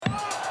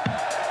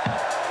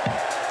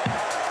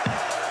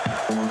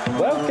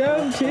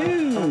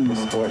to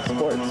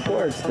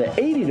Sports, the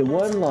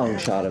 80-1 long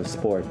shot of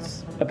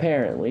sports,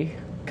 apparently.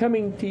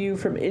 Coming to you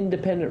from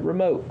independent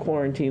remote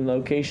quarantine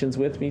locations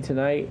with me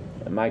tonight,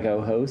 my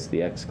co-host,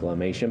 the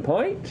exclamation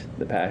point,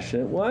 the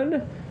passionate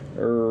one,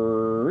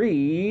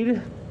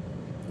 Reed.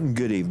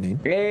 Good evening.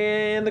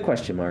 And the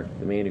question mark,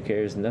 the man who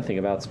cares nothing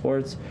about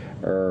sports,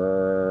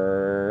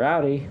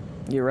 Rowdy.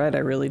 You're right, I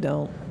really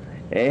don't.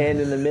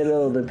 And in the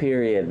middle of the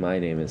period, my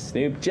name is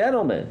Snoop.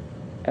 Gentlemen,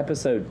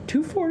 episode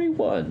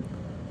 241.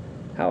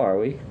 How are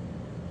we?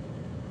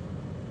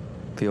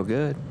 Feel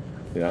good.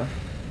 Yeah.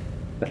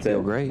 That's Feel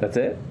it. great. That's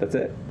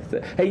it.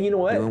 Hey, you know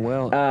what? Doing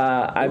well.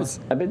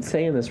 I've been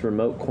saying this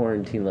remote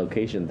quarantine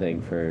location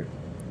thing for,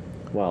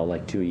 well,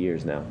 like 2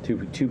 years now. Two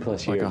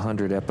plus years. Like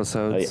 100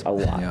 episodes. A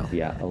lot.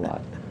 Yeah, a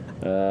lot.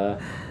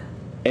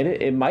 And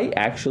it might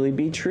actually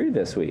be true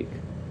this week.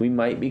 We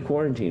might be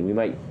quarantined. We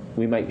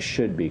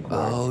should be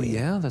quarantined. Oh,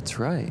 yeah, that's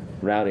right.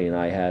 Rowdy and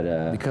I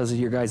had because of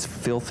your guys'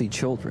 filthy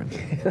children.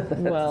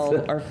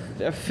 Well, our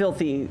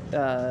filthy...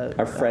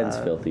 our friends'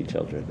 filthy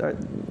children.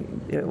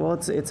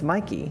 It's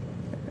Mikey.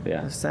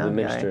 Yeah, the sound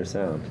the minister guy. of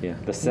sound. Yeah,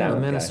 the sound The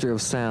guy. minister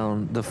of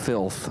sound, the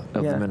filth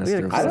of Yeah, the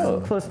minister of we had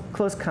sound.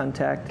 close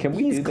contact. Can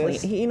we He's do clean.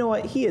 this? You know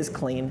what? He is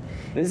clean.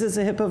 Is this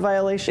a HIPAA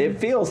violation? It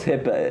feels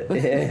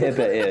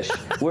HIPAA-ish.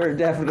 We're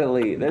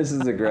definitely, this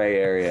is a gray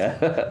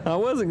area. I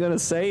wasn't going to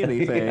say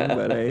anything,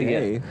 but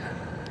hey.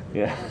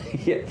 Yeah.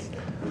 Yes.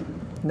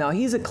 No,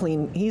 he's a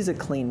clean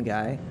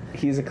guy.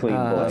 He's a clean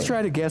boy. Let's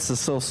try to guess the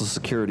social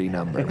security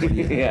number.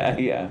 Yeah.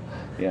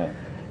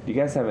 Do you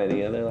guys have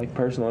any other like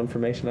personal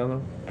information on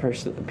him?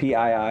 PII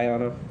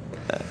on him?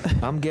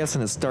 I'm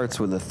guessing it starts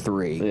with a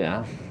 3.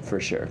 Yeah, for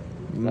sure.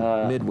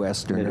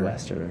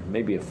 Midwesterner.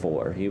 Maybe a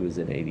 4. He was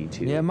in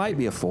 82. Yeah, it might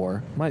be a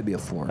 4.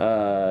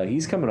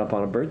 He's coming up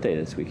on a birthday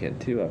this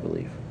weekend too, I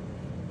believe.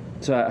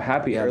 So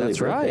happy early that's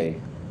birthday,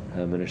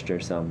 Minister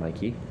Sound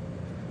Mikey.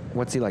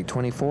 What's he like,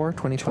 24,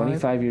 25?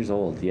 25 years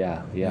old,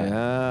 yeah.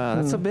 Yeah,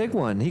 that's a big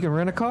one. He can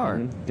rent a car.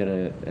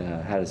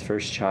 Had his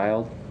first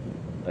child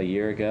a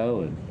year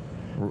ago, and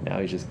now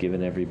he's just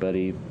giving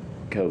everybody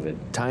COVID.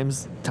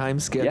 Time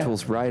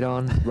schedule's right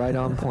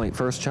on point.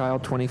 First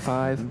child,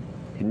 25.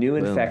 New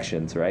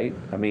infections, right?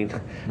 I mean,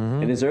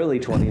 in his early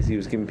 20s, he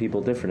was giving people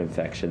different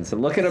infections.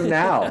 And look at him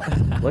now.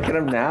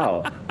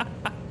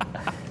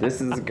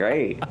 This is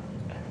great.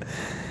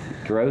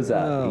 He grows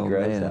up.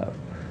 up.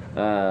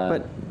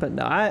 But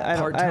no, I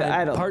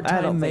don't.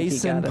 Part-time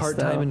Mason, think he got us,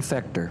 part-time though.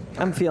 infector.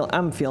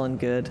 I'm feeling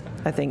good.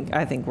 I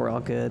think we're all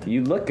good.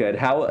 You look good.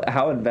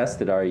 How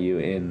invested are you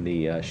in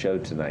the show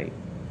tonight?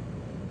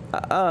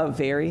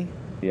 Very.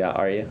 Yeah,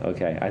 are you?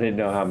 Okay. I didn't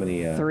know how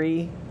many.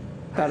 3.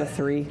 About a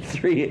 3.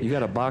 3. You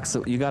got a box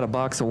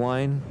of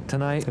wine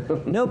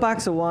tonight? No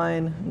box of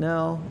wine.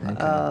 No.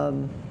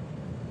 Okay.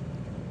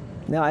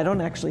 No, I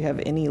don't actually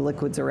have any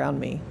liquids around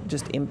me.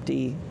 Just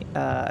empty.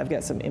 I've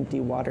got some empty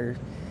water.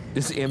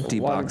 Just empty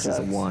water boxes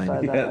of jugs,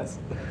 wine. but,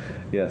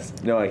 Yes.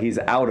 No, he's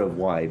out of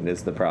wine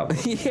is the problem.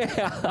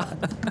 Yeah.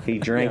 He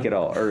drank it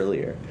all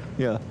earlier.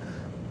 Yeah.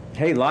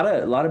 Hey, a lot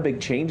of big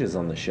changes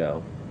on the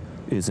show.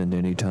 Isn't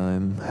any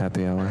time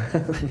happy hour?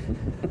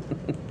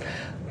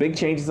 Big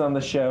changes on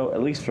the show,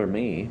 at least for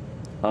me.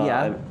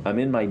 Yeah. I'm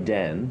in my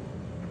den.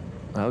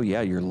 Oh,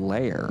 yeah, your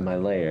lair. My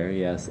lair,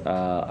 yes.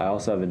 I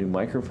also have a new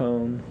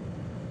microphone,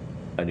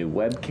 a new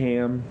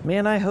webcam.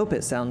 Man, I hope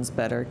it sounds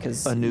better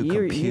because A new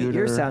computer.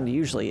 Your sound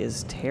usually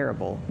is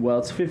terrible. Well,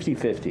 it's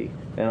 50-50,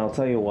 and I'll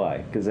tell you why.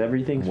 Because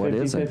everything's What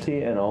isn't?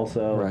 50-50, and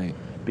also Right.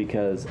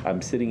 because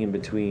I'm sitting in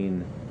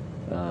between.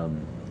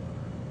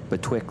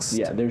 Betwixt.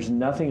 Yeah, there's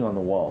nothing on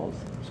the walls,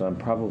 so I'm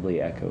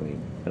probably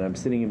echoing. And I'm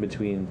sitting in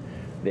between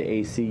the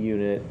AC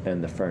unit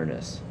and the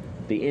furnace.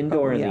 The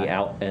indoor and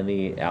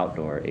the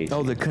outdoor AC.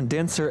 Oh, the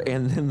condenser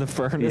and then the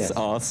furnace. Yes,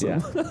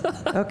 Awesome. yeah.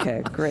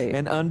 Okay, great.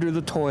 And under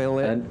the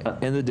toilet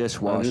and the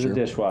dishwasher. Under the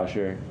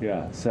dishwasher,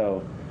 yeah.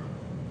 So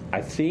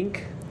I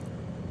think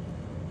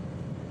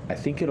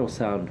it'll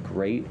sound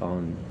great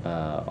on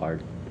our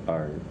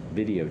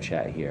video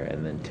chat here,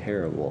 and then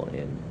terrible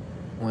in.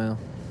 Well,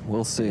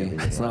 we'll see.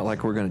 It's not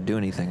like we're going to do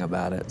anything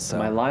about it. So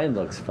My line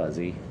looks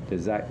fuzzy.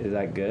 Is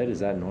that good? Is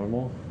that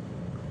normal?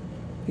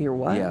 Your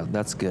what? yeah,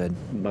 that's good.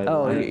 My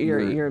Oh, line-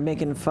 you're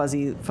making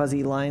fuzzy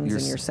lines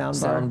in your sound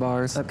bar? sound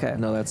bars. Okay.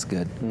 No, that's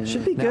good.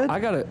 Should be Now,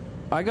 good.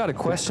 I got a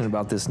question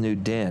about this new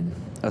den.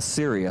 A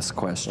serious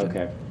question.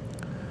 Okay.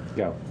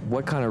 Go.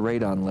 What kind of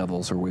radon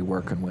levels are we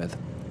working with?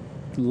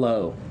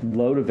 Low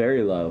to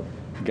very low.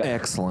 Go.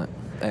 Excellent.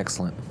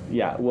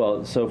 Yeah.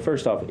 Well, so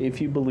first off,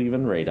 if you believe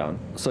in radon,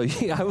 So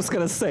yeah, I was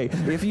gonna say,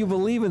 if you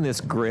believe in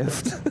this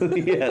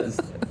grift, yes.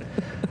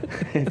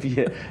 If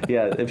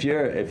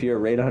you're a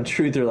radon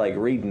truther like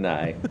Reed and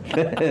I,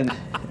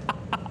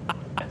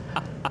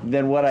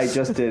 then what I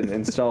just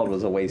installed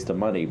was a waste of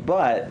money.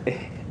 But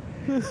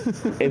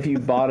if you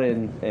bought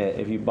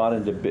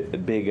into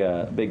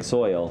big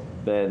soil,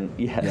 then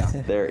yes,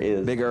 there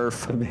is Big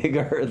earth. big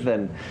earth,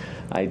 and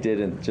I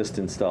didn't just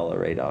install a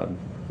radon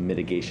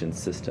mitigation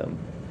system.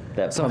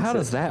 So how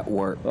does that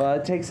work? Well,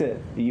 it takes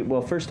it.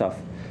 Well, first off,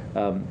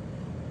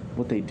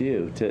 what they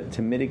do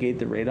to mitigate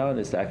the radon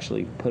is to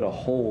actually put a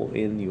hole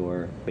in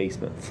your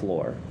basement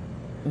floor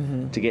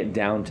to get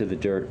down to the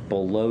dirt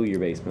below your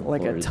basement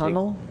Like floor. a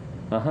tunnel?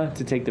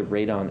 To take the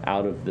radon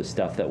out of the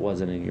stuff that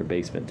wasn't in your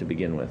basement to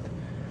begin with.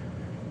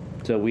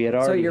 So we had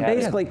already. So you're had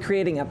basically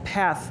creating a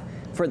path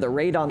for the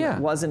radon Yeah,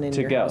 that wasn't in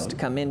to your go. house to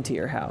come into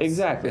your house.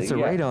 Exactly. It's a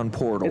radon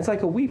portal. It's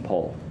like a weep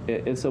hole.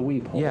 It's a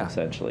weep hole, Yeah.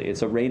 essentially.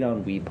 It's a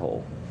radon weep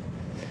hole.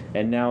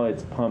 And now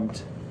it's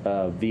pumped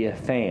via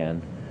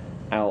fan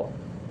out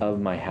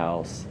of my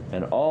house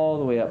and all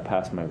the way up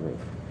past my roof.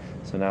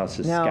 So now it's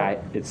just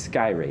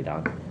sky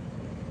radon.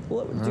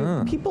 Well,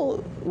 do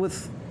people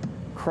with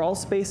crawl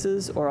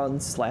spaces or on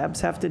slabs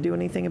have to do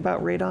anything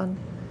about radon?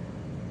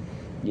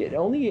 I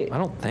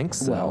don't think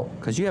so. Well,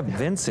 Because you have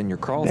vents in your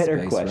crawl better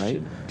space,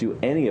 question. Do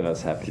any of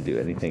us have to do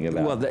anything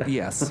about right? Well,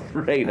 yes.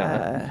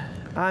 radon?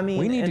 I mean,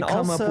 We need and to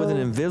come up with an also-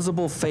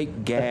 invisible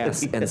fake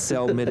gas and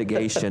sell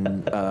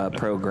mitigation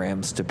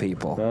programs to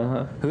people.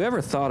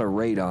 Whoever thought of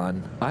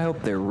radon, I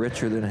hope they're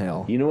richer than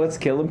hell. You know what's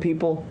killing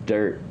people?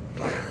 Dirt.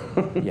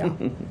 Yeah.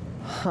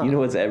 You know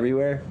what's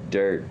everywhere?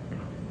 Dirt.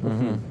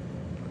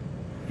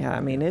 Yeah, I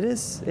mean, it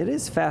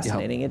is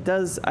fascinating. It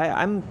does.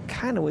 I'm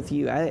kind of with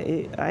you.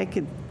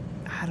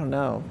 I don't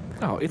know.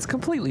 Oh, it's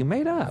completely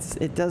made up.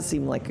 It does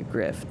seem like a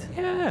grift.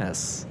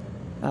 Yes.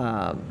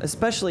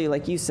 Especially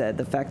like you said,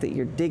 the fact that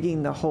you're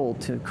digging the hole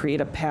to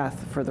create a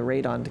path for the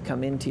radon to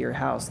come into your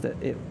house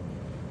that it,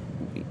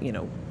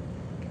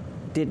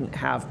 didn't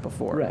have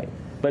before. Right.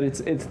 But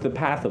it's the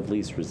path of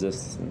least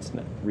resistance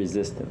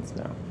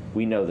now.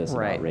 We know this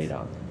Right. about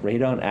radon.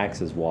 Radon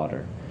acts as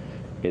water.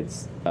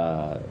 It's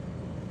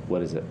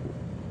what is it?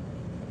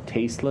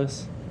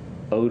 Tasteless,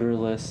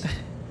 odorless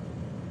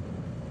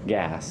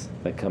gas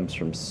that comes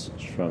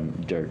from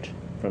dirt,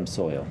 from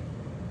soil.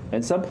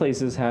 And some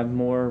places have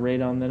more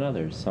radon than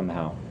others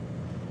somehow.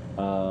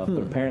 But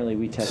apparently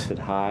we tested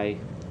high,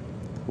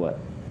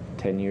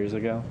 10 years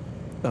ago?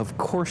 Of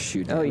course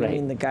you do. Oh, you Right.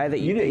 mean the guy that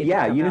you paid to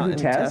yeah, come you know out who and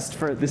tests test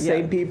for the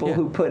same people yeah.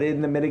 who put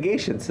in the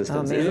mitigation Oh,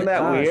 systems. man, Isn't that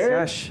gosh, weird?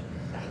 Gosh.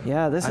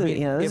 Yeah, this I is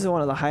mean, this if- is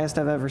one of the highest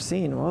I've ever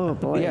seen. Whoa,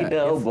 boy. Yeah,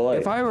 Oh, if, boy.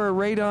 if I were a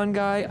radon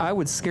guy, I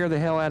would scare the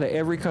hell out of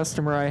every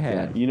customer I Yeah,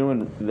 had. you know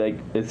when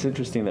it's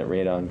interesting that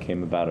radon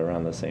came about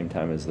around the same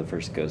time as the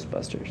first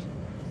Ghostbusters.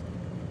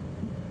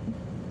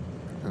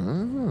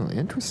 Oh,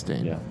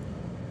 interesting. Yeah.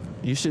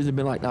 You should have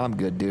been like, no, I'm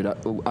good, dude.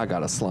 I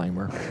got a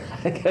Slimer.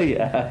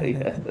 yeah.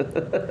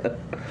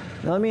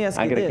 Now, let me ask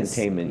I you got a this: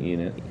 containment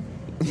unit.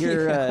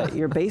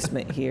 your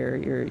basement here,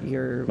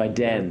 your My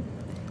den.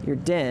 your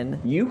den.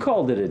 You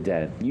called it a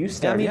den. You I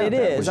started. mean, it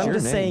that was is. I'm your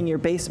just name. saying your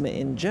basement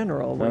in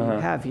general, where Uh-huh. you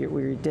have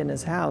where your den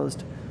is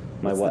housed.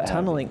 My What's what the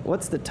tunneling?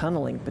 What's the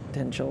tunneling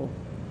potential?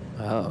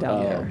 Oh,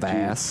 Down yeah, there.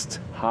 vast.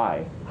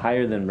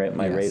 higher than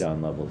my Yes.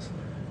 radon levels.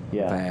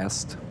 Yeah.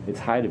 Vast. It's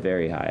high to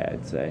very high,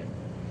 I'd say.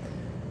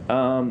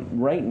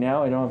 Right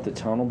now, I don't have to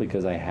tunnel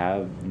because I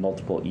have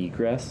multiple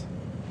egress.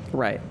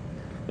 Right.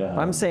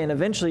 I'm saying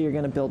eventually you're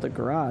going to build a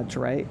garage,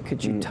 right?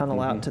 Could you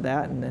tunnel out to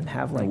that and then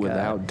have like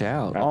Without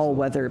doubt. all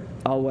weather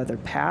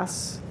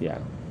pass? Yeah,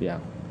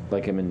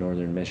 like I'm in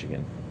northern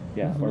Michigan,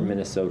 or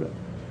Minnesota.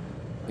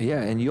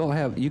 Yeah, and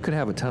you could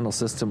have a tunnel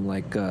system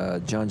like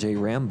John J.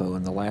 Rambo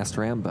in The Last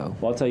Rambo.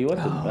 Well, I'll tell you what.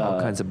 All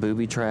kinds of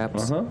booby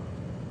traps.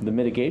 The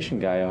mitigation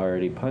guy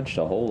already punched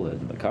a hole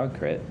in the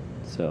concrete,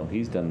 so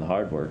he's done the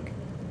hard work.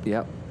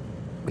 Yep.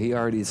 He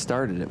already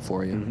started it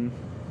for you.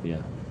 Yeah.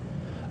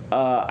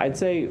 I'd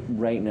say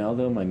right now,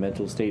 though, my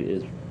mental state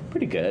is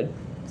pretty good,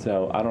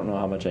 so I don't know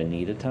how much I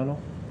need a tunnel.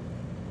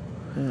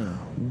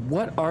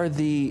 What are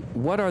the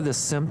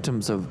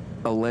symptoms of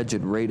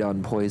alleged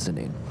radon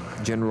poisoning?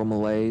 General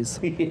malaise?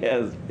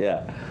 Yes,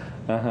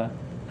 yeah.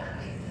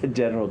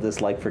 General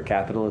dislike for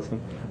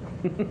capitalism.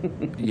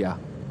 Yeah.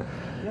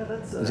 Yeah,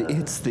 that's.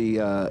 It's the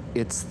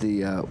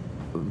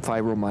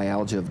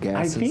fibromyalgia of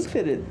gases. I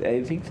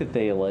think that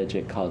they allege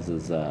it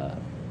causes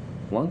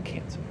lung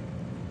cancer.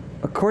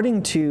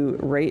 According to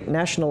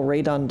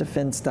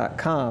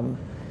nationalradondefense.com,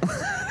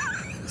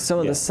 some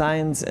of the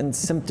signs and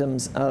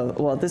symptoms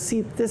of this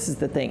is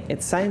the thing.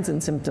 It's signs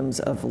and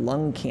symptoms of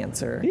lung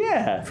cancer.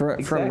 Yeah, From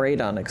exactly.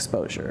 radon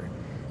exposure.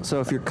 So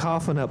if you're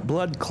coughing up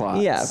blood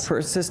clots, Yeah,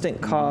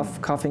 persistent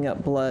cough, coughing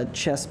up blood,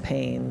 chest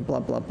pain, blah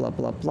blah blah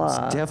blah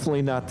blah. it's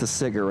definitely not the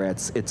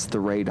cigarettes. It's the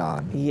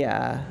radon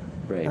Yeah.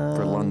 Right.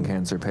 for lung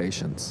cancer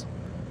patients.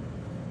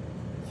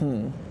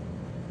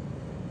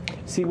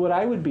 See, what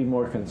I would be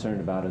more concerned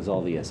about is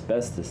all the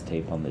asbestos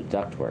tape on the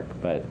ductwork,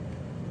 but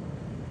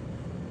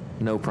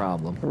No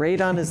problem.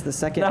 Radon is the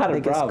second not a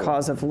biggest problem.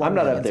 cause of lung I'm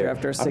not up cancer there.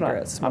 after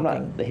cigarette I'm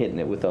smoking. not hitting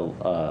it with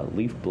a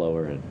leaf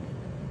blower and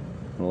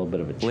a little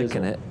bit of a chisel.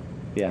 Licking it.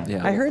 Yeah.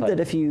 Yeah. I heard that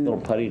if you little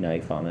putty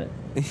knife on it.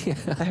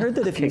 I heard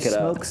that if you Kick it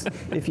up.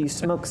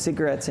 smoke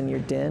cigarettes in your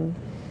den,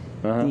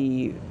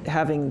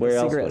 having Where the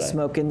else cigarette would I?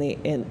 smoke in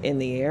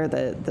the air,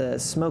 the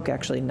smoke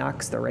actually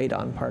knocks the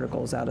radon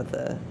particles out of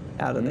the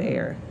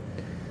air.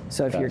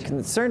 So if you're Gotcha.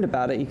 concerned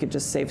about it, you could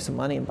just save some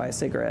money and buy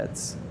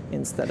cigarettes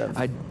instead of.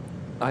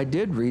 I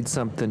did read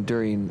something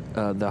during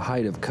the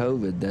height of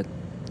COVID that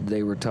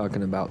they were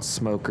talking about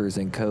smokers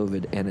and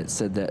COVID, and it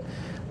said that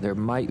there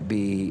might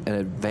be an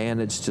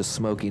advantage to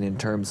smoking in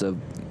terms of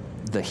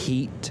the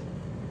heat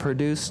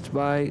produced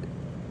by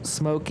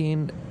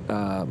smoking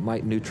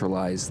might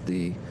neutralize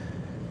the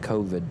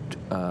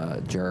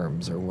COVID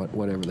germs or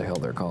whatever the hell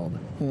they're called.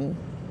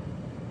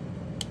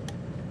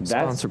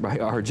 Sponsored by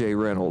R.J.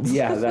 Reynolds.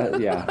 Yeah,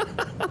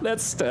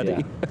 That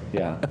study.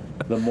 yeah.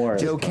 The more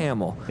Joe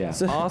Camel. Yeah.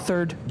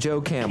 Authored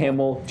Joe Camel.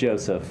 Camel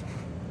Joseph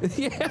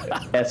Yeah.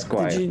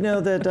 Esquire. Did you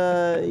know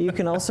that you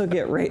can also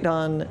get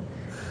radon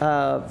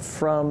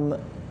from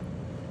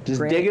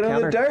Just digging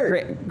in the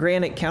dirt,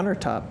 granite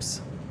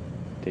countertops?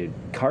 dude.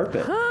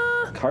 Carpet.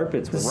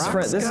 Carpets. This is Rock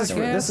from this is sky.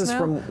 from, gas this is now?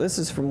 from this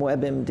is from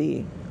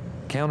WebMD.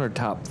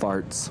 Countertop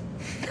farts.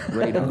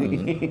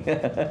 Radon.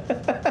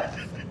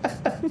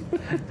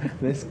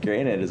 This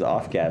granite is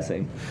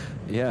off-gassing.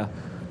 Yeah.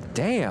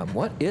 Damn.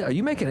 What? Are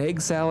you making egg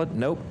salad?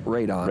 Nope.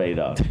 Radon.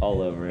 Radon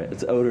all over it.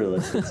 It's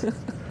odorless.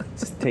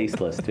 It's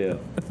tasteless too.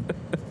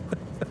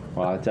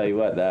 Well, I'll tell you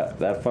what.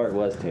 That fart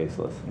was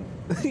tasteless.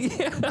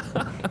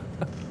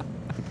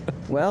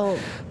 Well,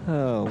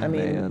 Oh, I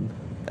mean, man.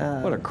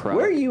 What a crowd.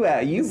 Where are you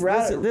at?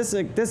 this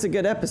is a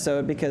good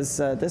episode because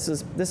this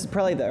is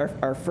probably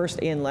our first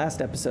and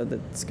last episode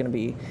that's going to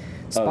be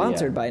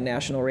sponsored by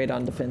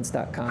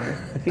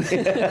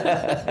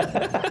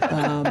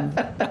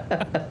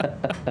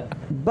NationalRadonDefense.com.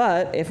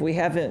 But if we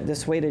haven't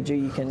dissuaded you,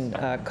 you can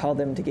call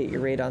them to get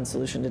your radon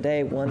solution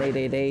today,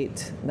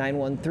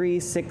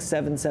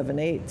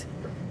 1-888-913-6778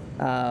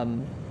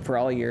 for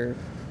all your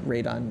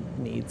radon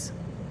needs.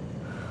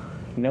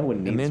 No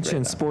one needs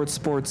Mention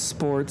radon.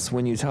 sports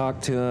when you talk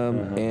to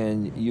them,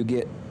 and you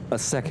get a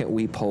second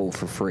weep hole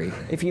for free.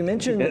 If you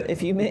mention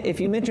if you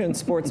mention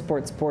sports,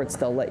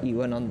 they'll let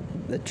you in on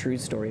the true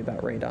story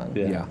about radon.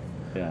 Yeah.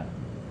 Yeah.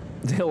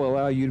 They'll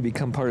allow you to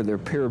become part of their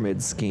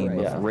pyramid scheme Right.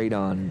 of Yeah.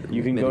 radon.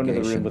 You can go into the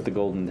room mitigation. with the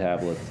golden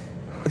tablets.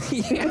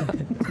 Yeah.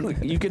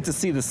 You get to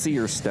see the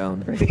seer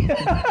stone.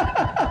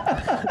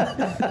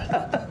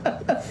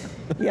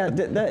 Yeah,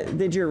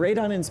 did your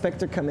radon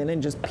inspector come in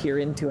and just peer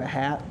into a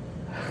hat?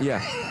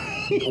 Yeah.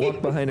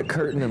 Walked behind a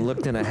curtain and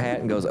looked in a hat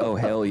and goes, "Oh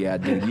hell yeah,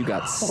 dude, you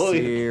got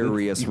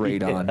serious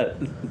radon. Yeah.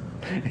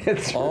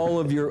 It's All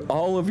of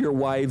your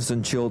wives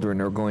and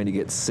children are going to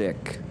get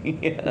sick."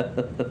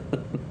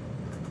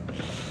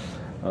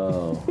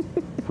 Oh,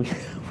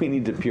 we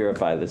need to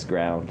purify this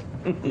ground.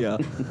 Yeah.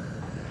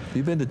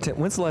 You've been to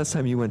when's the last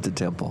time you went to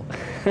Temple?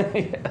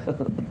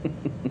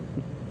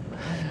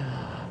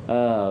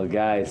 Oh,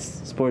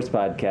 guys, sports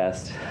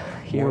podcast.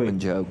 Mormon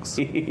jokes.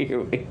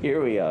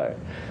 Here we are.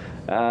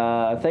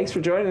 Thanks for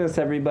joining us,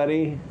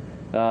 everybody.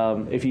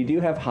 If you do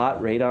have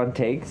hot radon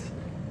takes,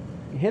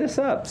 hit us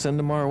up. Send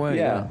them our way.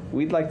 Yeah,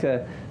 we'd like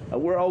to.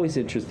 We're always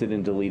interested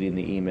in deleting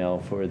the email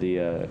for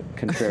the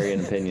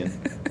contrarian opinion.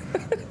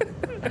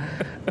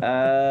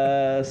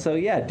 So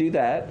yeah, do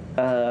that.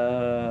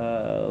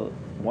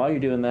 While you're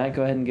doing that,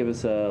 go ahead and give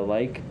us a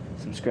like,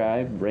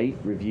 subscribe, rate,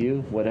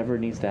 review, whatever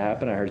needs to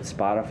happen. I heard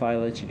Spotify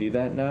lets you do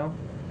that now.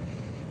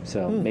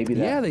 So maybe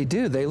that. Yeah, they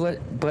do.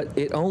 But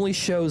it only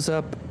shows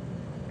up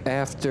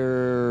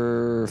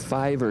after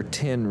 5 or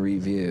 10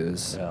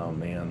 reviews. Oh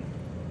man,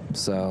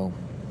 So,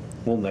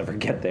 we'll never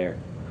get there.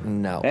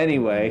 no.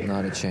 Anyway.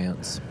 Not a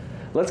chance.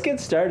 Let's get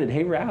started.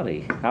 Hey,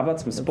 Rowdy, how about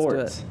some Let's do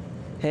sports? it.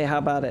 Hey, how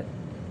about it?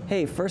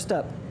 Hey, first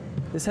up,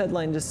 this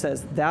headline just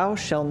says, "Thou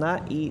shall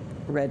not eat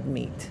red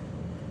meat."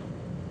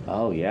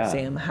 Oh yeah,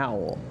 Sam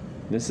Howell.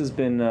 this has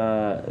been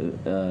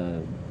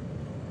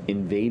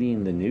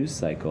invading the news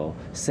cycle.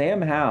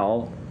 Sam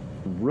Howell,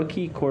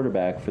 rookie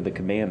quarterback for the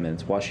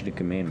Commandments, Washington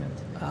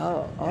Commandments,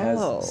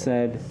 has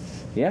said,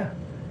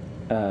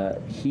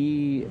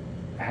 he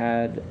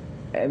had,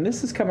 and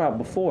this has come out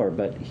before,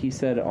 but he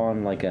said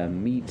on like a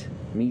Meet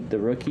the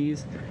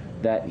Rookies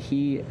that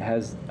he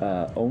has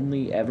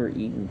only ever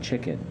eaten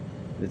chicken.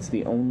 It's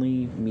the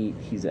only meat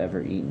he's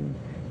ever eaten.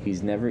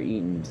 He's never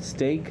eaten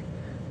steak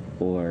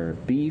or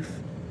beef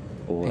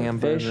or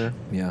Hamburger.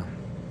 Yeah.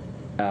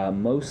 fish.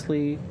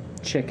 Mostly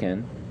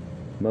chicken,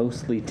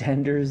 mostly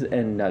tenders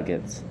and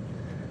nuggets.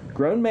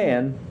 Grown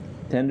man,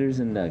 tenders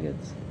and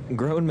nuggets.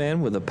 Grown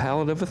man with a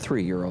palate of a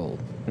 3-year-old.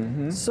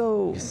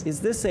 So, is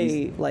this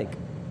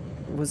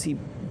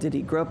did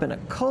he grow up in a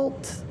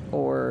cult,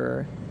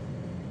 or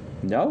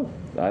No.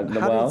 how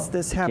does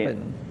this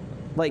happen?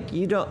 Like,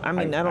 you don't, I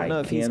don't I know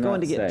if he's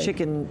going to cannot get say.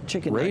 chicken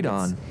Radon.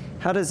 nuggets.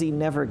 How does he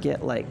never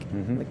get, like,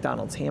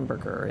 McDonald's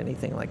hamburger or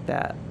anything like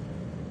that?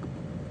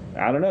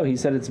 I don't know. He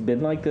said it's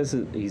been like this.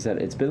 He said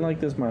it's been like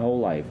this my whole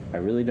life. I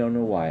really don't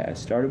know why. I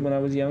started when I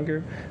was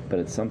younger, but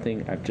it's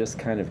something I've just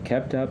kind of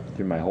kept up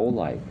through my whole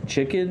life.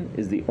 Chicken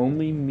is the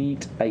only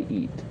meat I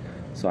eat.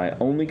 So I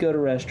only go to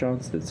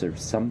restaurants that serve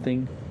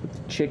something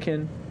with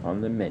chicken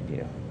on the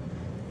menu.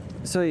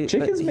 So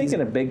Chicken's making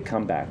a big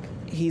comeback.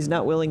 He's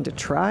not willing to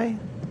try?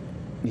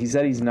 He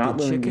said he's not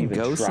Did willing to chicken even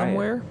go try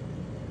somewhere?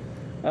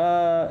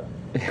 It.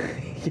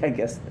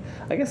 Yeah,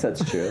 I guess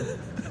that's true.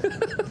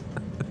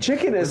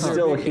 Chicken is Was there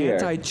still a big here.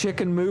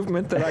 anti-chicken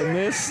movement that I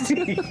missed?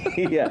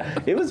 Yeah,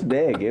 it was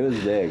big. It was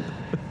big.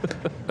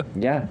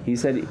 Yeah, he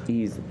said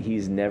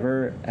he's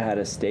never had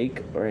a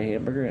steak or a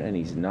hamburger, and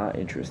he's not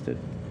interested.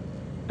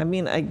 I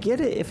mean, I get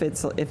it if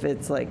it's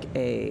like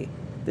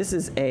this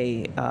is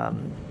a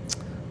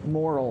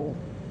moral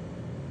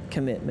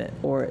commitment,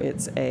 or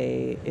it's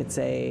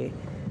a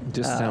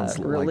Just sounds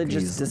like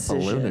religious he's a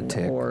decision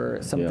lunatic. or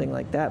something Yeah.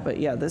 like that. But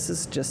yeah, this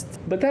is just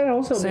But that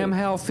also Sam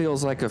Howell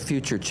feels like a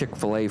future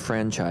Chick-fil-A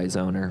franchise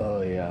owner.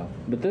 Oh yeah,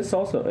 but this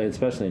also,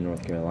 especially in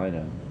North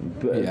Carolina,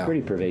 Yeah.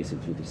 pretty pervasive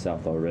through the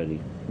South already.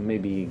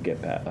 Maybe you can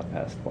get up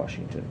past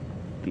Washington,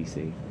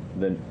 D.C.,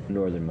 the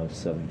northernmost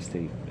southern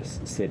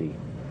city.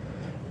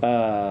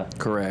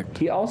 Correct.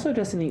 He also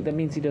doesn't eat. That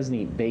means he doesn't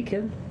eat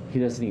bacon. He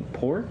doesn't eat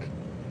pork.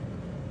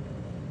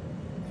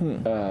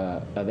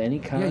 Of any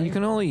kind. Yeah, you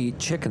can only eat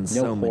chicken No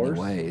so many horse?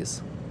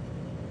 ways.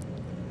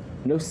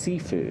 No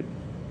seafood.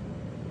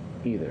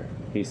 Either.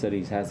 He said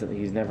he's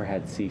never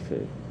had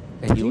seafood.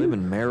 And you live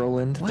in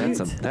Maryland? What?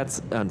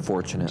 That's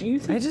unfortunate. Do you I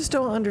think? just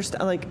don't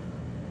understand. Like,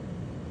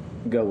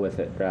 Go with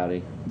it,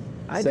 Rowdy.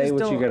 I Say just what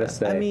don't, you gotta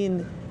say. I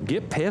mean,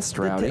 Get pissed,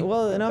 the Rowdy.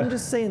 well, and I'm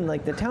just saying,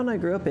 like, the town I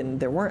grew up in,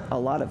 there weren't a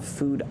lot of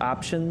food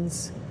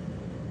options.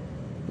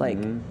 Like,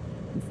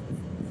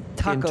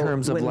 taco,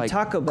 terms of, when like,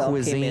 Taco Bell came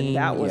in, cuisine,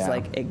 that was yeah.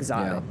 like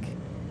exotic.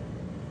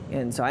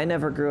 And so I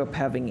never grew up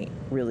having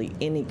really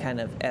any kind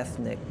of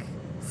ethnic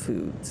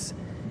foods.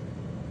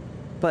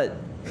 But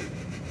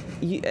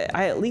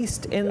I at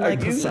least in Are like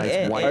you-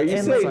 Besides white, are you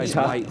and, saying besides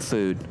ta- white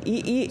food.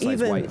 Besides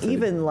even white food.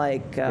 even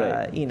like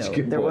Right. you know,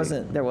 Good there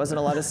point. wasn't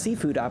a lot of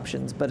seafood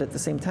options, but at the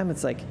same time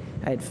it's like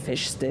I had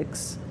fish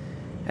sticks,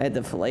 I had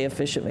the fillet of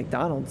fish at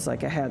McDonald's,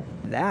 like I had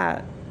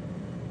that.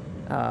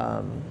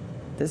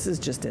 This is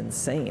just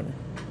insane.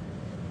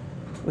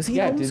 Was he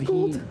Yeah, did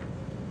homeschooled? he?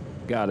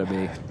 Gotta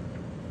be.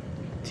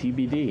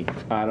 TBD.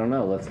 I don't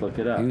know. Let's look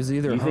it up. He was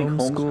either Do you think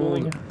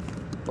homeschooled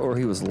or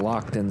he was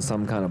locked in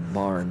some kind of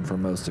barn for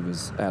most of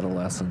his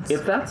adolescence.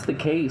 If that's the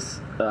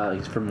case,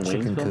 he's from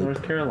Chicken Waynesville, coop.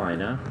 North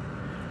Carolina.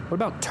 What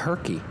about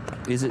turkey?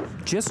 Is it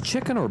just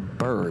chicken or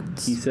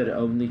birds? He said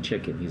only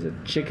chicken. He said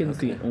chicken's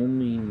the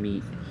only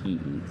meat he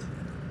eats.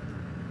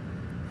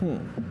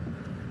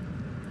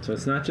 So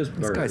it's not just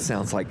This birds. guy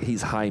sounds like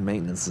he's high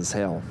maintenance as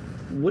hell.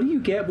 What do you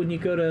get when you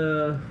go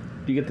to?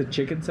 Do you get the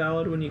chicken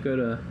salad when you go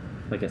to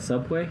like a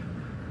Subway?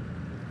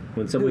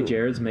 When Subway Who?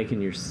 Jared's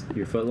making your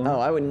footlong? Oh,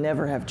 I would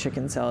never have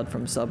chicken salad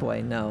from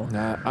Subway. No.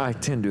 Nah, I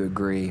tend to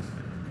agree.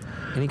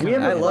 Any We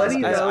kind have of a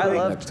buddy,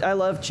 though. I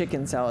love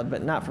chicken salad,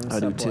 but not from I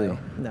do Subway. too.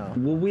 No.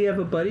 Well, we have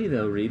a buddy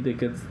though, Reed, that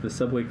gets the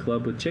Subway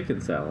Club with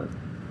chicken salad.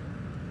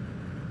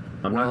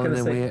 I'm not Well, gonna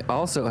and say. then we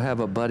also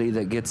have a buddy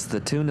that gets the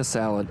tuna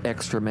salad,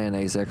 extra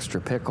mayonnaise, extra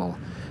pickle.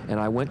 And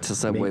I went to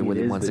Subway Maybe with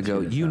it him is once the ago.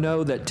 tuna You salad.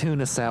 know that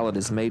tuna salad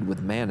is made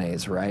with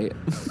mayonnaise, right?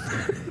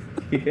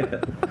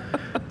 Yeah.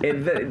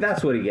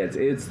 That's what he gets.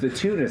 It's the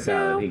tuna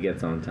salad he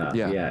gets on top.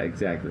 Yeah. Yeah,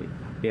 exactly.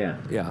 Yeah.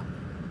 Yeah.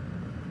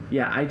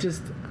 Yeah,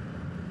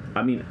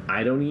 I mean,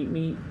 I don't eat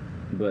meat,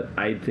 but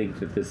I think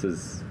that this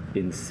is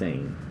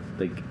insane.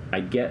 Like,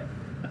 I get,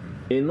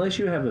 unless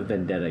you have a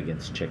vendetta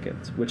against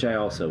chickens, which I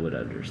also would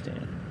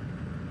understand.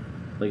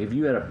 Like, if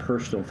you had a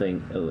personal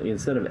thing,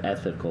 instead of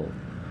ethical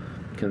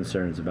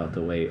concerns about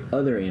the way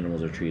other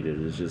animals are treated,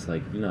 it's just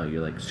like,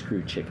 you're like,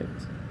 screw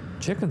chickens.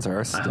 Chickens are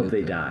I stupid. hope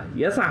they die.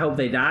 Yes, I hope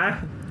they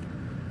die.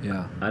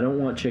 Yeah. I don't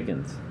want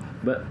chickens,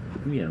 but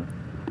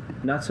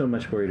not so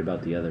much worried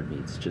about the other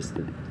meats. Just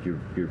that you're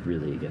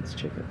really against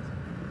chickens.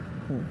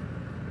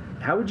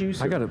 How would you?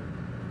 I got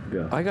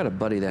go. a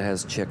buddy that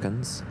has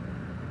chickens.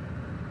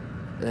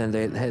 And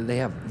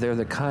they're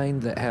the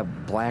kind that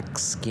have black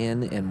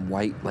skin and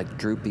white, like,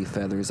 droopy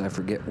feathers. I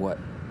forget what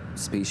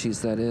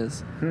species that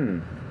is.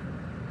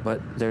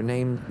 But their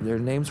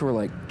names were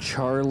like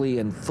Charlie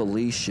and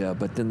Felicia,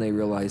 but then they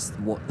realized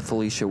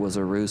Felicia was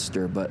a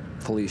rooster, but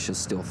Felicia's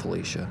still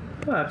Felicia.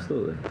 Oh,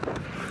 absolutely.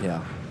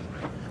 Yeah.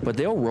 But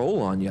they'll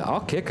roll on you. I'll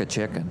kick a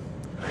chicken.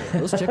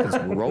 Those chickens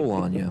roll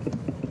on you.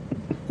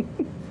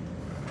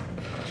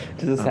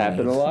 Does this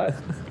happen a lot?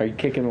 Are you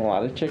kicking a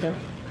lot of chicken?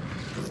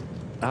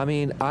 I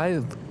mean,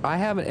 I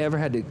haven't ever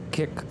had to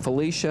kick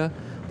Felicia,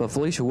 but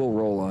Felicia will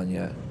roll on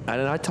you.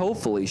 And I told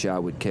Felicia I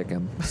would kick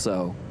him,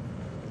 so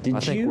I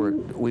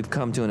think we've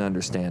come to an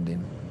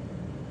understanding.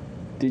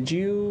 Did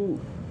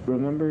you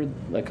remember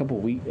a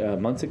couple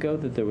months ago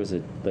that there was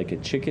a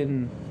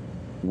chicken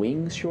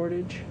wing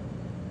shortage?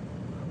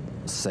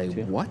 Say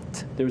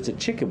what? There was a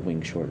chicken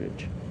wing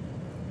shortage.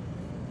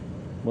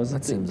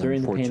 Wasn't That it seems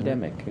during the unfortunate.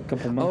 pandemic a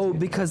couple months Oh, ago?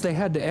 because they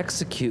had to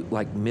execute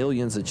like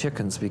millions of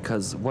chickens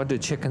because what do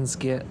chickens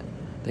get?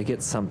 They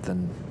get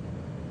something.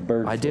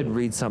 Bird I did flu.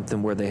 read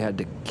something where they had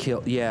to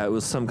kill. Yeah, it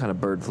was some kind of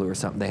bird flu or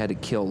something. They had to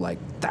kill like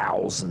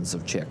thousands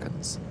of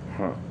chickens.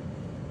 Huh.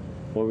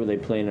 What were they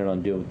planning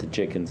on doing with the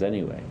chickens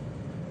anyway?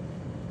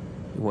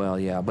 Well,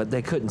 yeah, but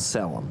they couldn't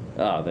sell them.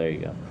 Oh, there you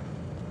go.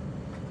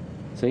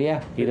 So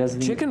yeah, he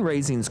doesn't Chicken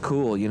raising's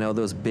cool. You know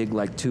those big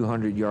like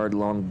 200-yard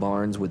long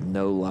barns with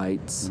no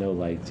lights. eat no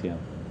lights. Yeah.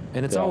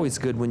 And it's Yeah. always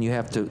good when you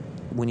have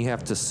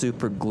to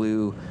super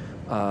glue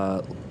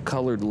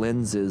colored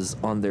lenses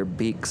on their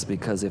beaks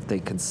because if they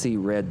can see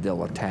red,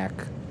 they'll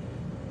attack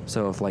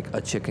So if like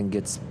a chicken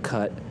gets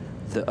cut,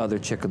 the other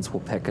chickens will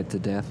peck it to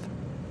death.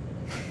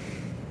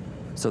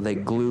 So they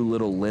glue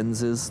little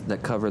lenses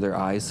that cover their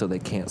eyes so they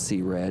can't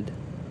see red.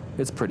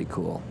 It's pretty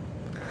cool.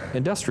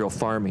 Industrial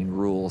farming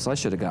rules. I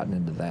should have gotten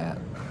into that.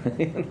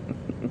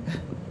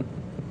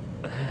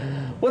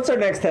 What's our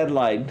next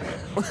headline?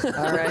 All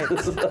right.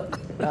 Looks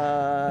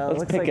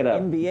pick like it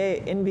up.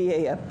 NBA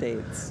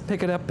updates.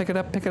 Pick it up, pick it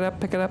up, pick it up,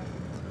 pick it up.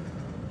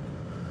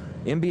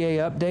 NBA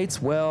updates.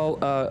 Well,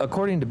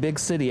 according to Big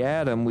City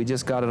Adam, we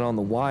just got it on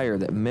the wire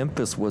that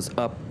Memphis was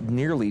up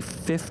nearly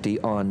 50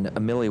 on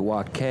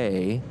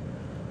Milwaukee,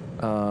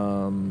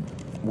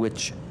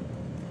 which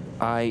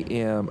I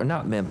am, or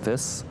not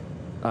Memphis,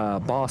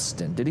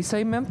 Boston. Did he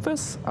say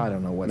Memphis? I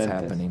don't know what's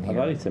Memphis. happening I here.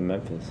 thought he said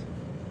Memphis.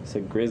 He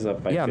said Grizz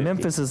up by Yeah, 50.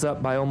 Memphis is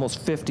up by almost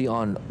 50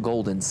 on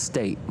Golden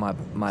State. My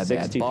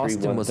bad.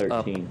 Boston was up.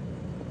 113.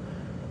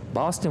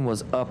 Boston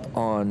was up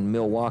on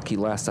Milwaukee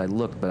last I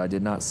looked, but I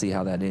did not see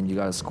how that ended. You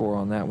got a score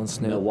on that one,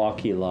 Snoop?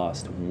 Milwaukee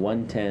lost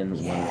 110,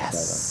 107.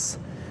 Yes.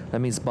 That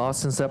means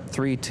Boston's up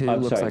 3-2.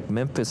 I'm Looks sorry. like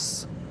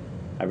Memphis.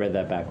 I read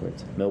that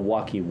backwards.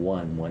 Milwaukee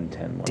won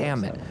 110, 107.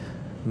 Damn it.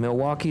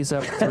 Milwaukee's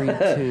up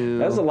 3-2.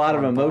 That was a lot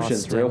of on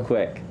emotions Boston. real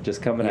quick.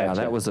 Just coming Yeah, at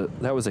you.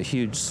 that was a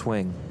huge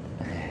swing.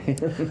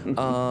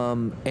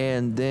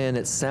 And then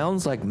it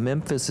sounds like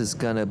Memphis is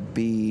gonna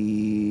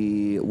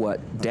be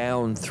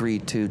down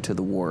 3-2 to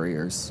the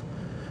Warriors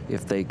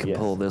if they can Yes,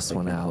 pull this they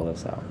one can pull out.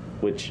 this out.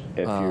 Which,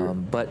 if you're...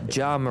 But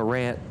Ja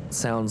Morant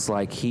sounds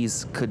like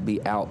could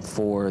be out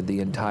for the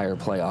entire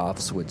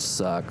playoffs, which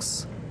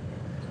sucks.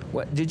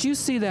 What did you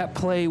see that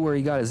play where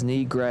he got his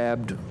knee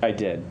grabbed, I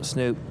did.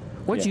 Snoop?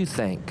 What'd Yeah. you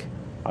think?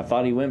 I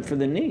thought he went for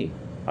the knee.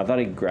 I thought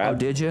he grabbed... Oh,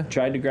 did you?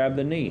 Tried to grab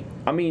the knee.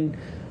 I mean,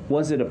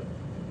 was it...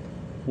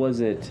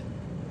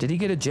 Did he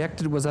get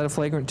ejected? Was that a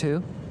flagrant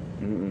too?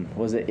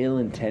 Was it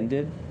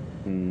ill-intended?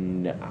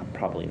 No,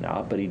 probably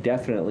not. But he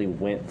definitely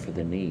went for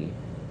the knee.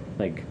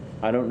 Like,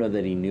 I don't know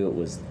that he knew it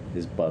was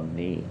his bum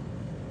knee.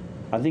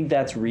 I think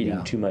that's reading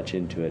Yeah. too much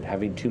into it.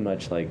 Having too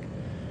much, like,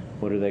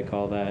 what do they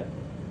call that?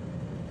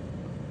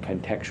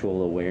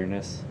 Contextual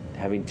awareness.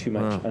 Having too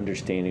much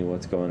understanding of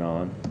what's going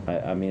on.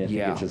 I mean, I think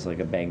Yeah. it's just like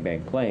a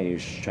bang-bang play, and he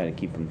was just trying to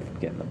keep him from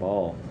getting the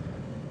ball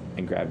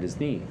and grabbed his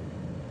knee.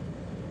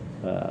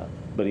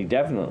 But he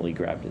definitely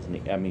grabbed his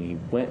knee. I mean, he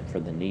went for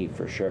the knee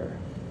for sure.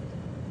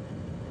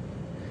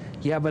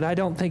 Yeah, but I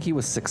don't think he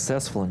was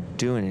successful in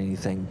doing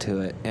anything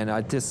to it. And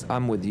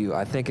I'm with you.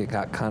 I think it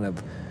got kind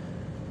of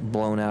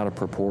blown out of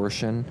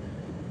proportion.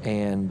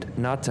 And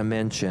not to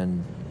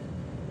mention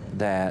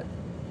that,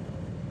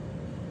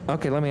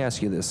 okay, let me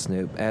ask you this,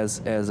 Snoop.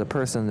 As a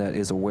person that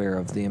is aware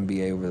of the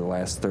NBA over the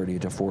last 30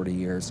 to 40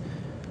 years,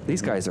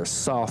 these guys are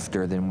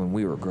softer than when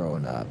we were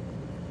growing up.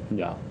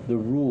 No, the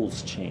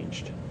rules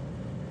changed.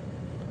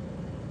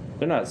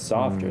 They're not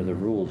softer. The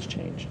rules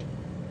changed.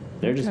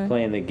 They're just Okay.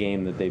 playing the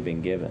game that they've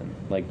been given.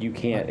 Like you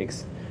can't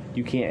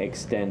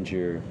extend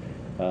your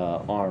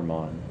arm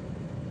on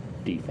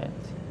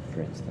defense, for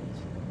instance.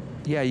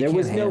 Yeah, you There can't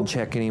was no- hand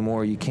check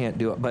anymore. You can't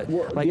do it. But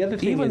Well, like the other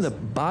thing even is- the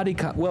body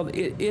well,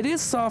 it is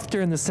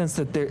softer in the sense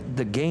that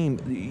the game.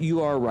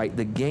 You are right.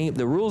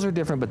 The rules are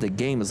different, but the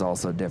game is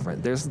also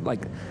different. There's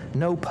like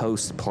no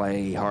post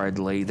play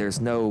hardly. There's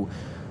no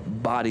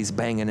bodies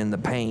banging in the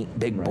paint.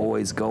 Big Right.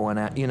 boys going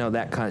at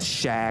that kind of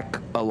Shaq,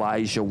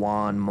 Elijah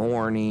Wan,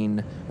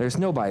 Mourning. There's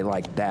nobody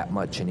like that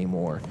much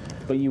anymore.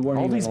 But you weren't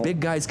All even these big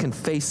guys can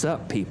face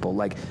up people.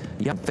 Like,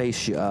 Young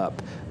face you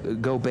up.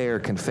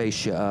 Gobert can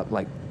face you up.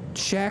 Like,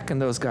 Shaq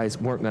and those guys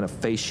weren't going to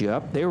face you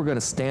up. They were going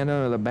to stand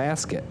under the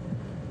basket.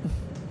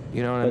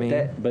 You know what I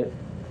mean? But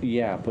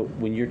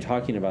when you're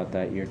talking about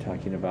that, you're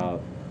talking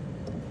about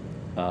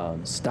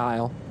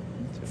Style.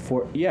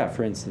 for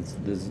instance,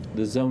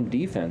 the zone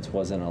defense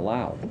wasn't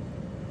allowed.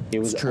 It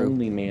was It's true.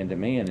 only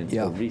man-to-man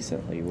until Yeah.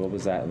 recently. What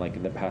was that, like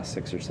in the past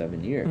 6 or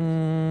 7 years?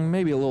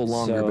 Maybe a little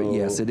longer, but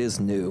yes, So- it is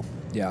new.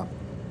 Yeah.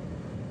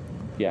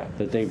 Yeah,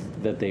 that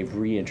they've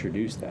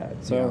reintroduced that.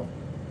 So Yeah.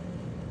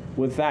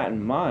 with that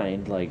in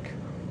mind, like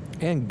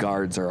And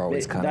guards are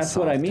always kind of that's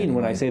what I soft mean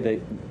when I anyway. say that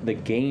the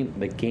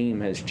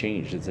game has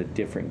changed. It's a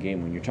different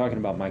game. When you're talking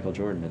about Michael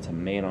Jordan, it's a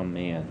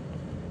man-on-man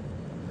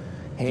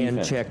hand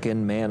defense.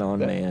 checking, man on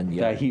man.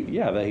 Yeah.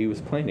 that he was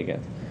playing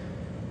against.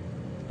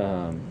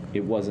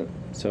 It wasn't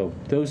so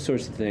those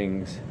sorts of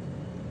things.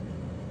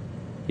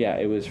 Yeah,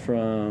 it was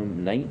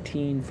from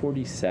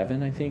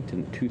 1947, I think,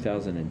 to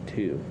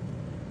 2002.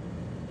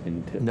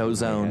 No they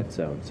zone. had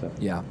zone. So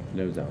Yeah.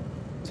 no zone.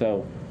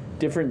 So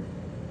different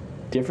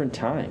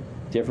time,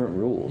 different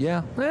rules.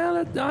 Yeah.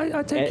 Well,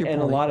 I take your And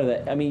a point. lot of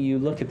that. I mean, you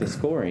look at the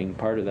scoring.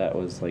 Part of that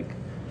was like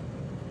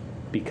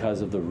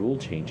because of the rule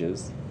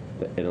changes,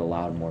 that it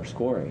allowed more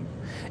scoring.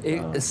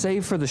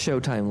 Save for the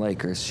Showtime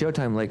Lakers.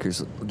 Showtime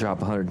Lakers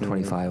drop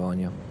 125 Mm-hmm. on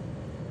you.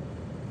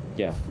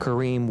 Yeah.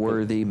 Kareem,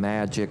 Worthy,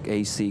 Magic,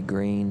 AC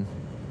Green,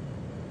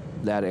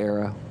 that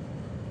era,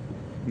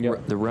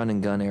 Yep. the run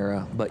and gun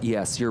era. But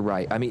yes, you're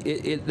right. I mean,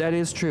 that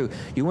is true.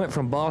 You went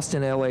from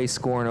Boston, LA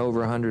scoring over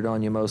 100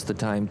 on you most of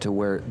the time to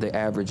where the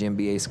average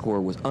NBA score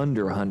was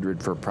under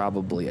 100 for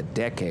probably a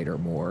decade or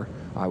more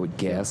I would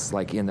guess,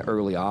 like in the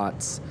early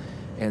aughts.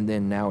 And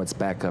then now it's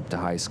back up to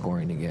high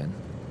scoring again.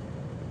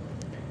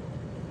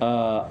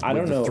 I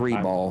don't With the know. three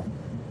ball.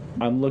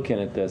 I'm looking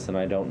at this, and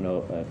I don't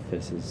know if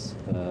this is.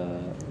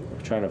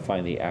 Trying to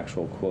find the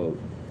actual quote.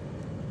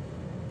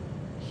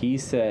 He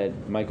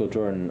said, Michael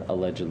Jordan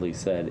allegedly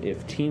said,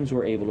 if teams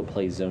were able to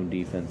play zone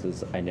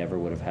defenses, I never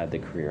would have had the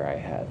career I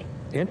had.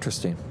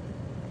 Interesting.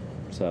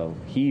 So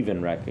he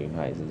even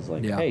recognizes,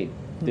 like, Yeah. hey,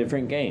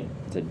 different game.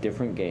 It's a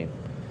different game.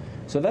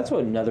 So that's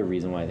another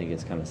reason why I think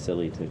it's kind of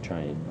silly to try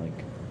and,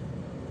 like,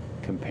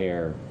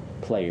 compare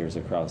players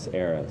across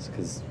eras,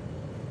 because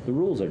the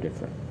rules are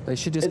different They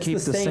should just It's keep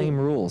the the same- same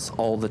rules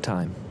all the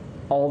time.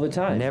 all the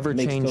time. Never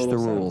Makes change the total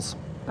sense. rules.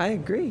 I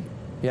agree.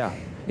 Yeah.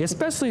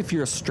 Especially if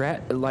you're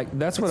a like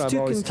that's what It's I've too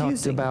always talked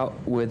confusing. about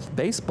with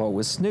baseball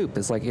with Snoop.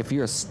 It's like if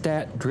you're a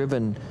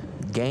stat-driven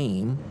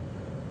game,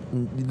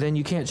 then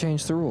you can't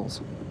change the rules.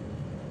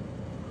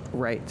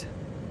 Right.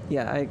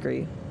 Yeah, I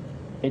agree.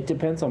 It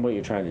depends on what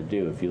you're trying to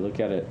do. If you look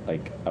at it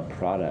like a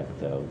product,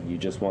 though, you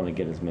just want to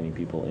get as many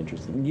people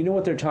interested. You know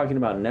what they're talking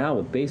about now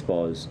with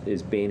baseball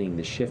is banning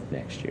the shift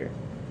next year,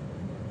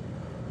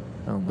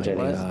 Oh my which I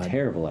think is a God.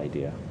 terrible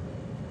idea.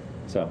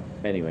 So,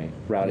 anyway,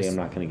 Rowdy, Yes. I'm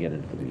not going to get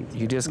into the weeds.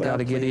 You just But- got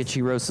to get please.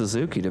 Ichiro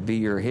Suzuki to be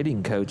your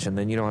hitting coach, and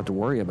then you don't have to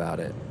worry about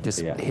it.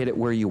 Just Yeah. hit it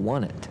where you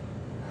want it.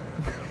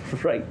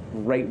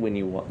 right when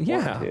you want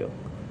Yeah. to.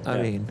 I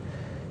Yeah. mean,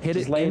 hit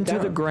Just it lay it into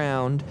the down.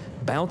 ground,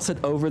 bounce it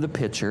over the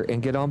pitcher,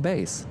 and get on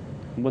base.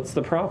 What's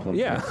the problem?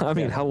 Yeah, I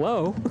mean,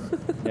 hello.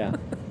 Yeah.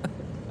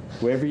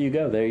 Wherever you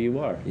go, there you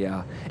are.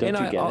 Yeah. Don't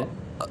and you get it?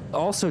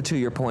 Also, to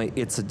your point,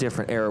 it's a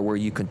different era where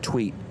you can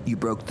tweet, you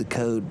broke the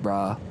code,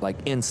 brah, like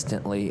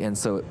instantly, and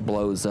so it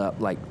blows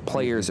up. Like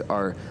players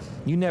are,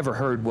 you never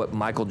heard what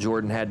Michael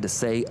Jordan had to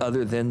say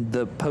other than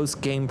the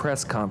post-game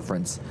press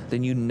conference.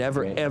 Then you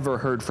never, Right. ever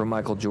heard from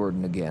Michael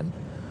Jordan again.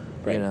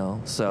 Right. You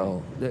know,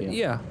 so, Yeah.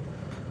 yeah,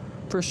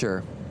 for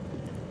sure.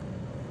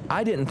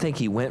 I didn't think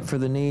he went for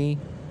the knee.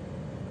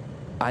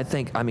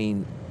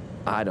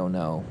 I don't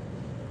know.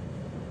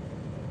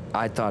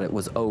 I thought it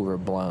was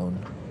overblown.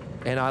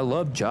 And I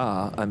love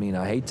Ja. I mean,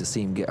 I hate to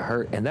see him get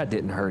hurt, and that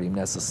didn't hurt him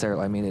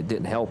necessarily. I mean, it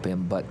didn't help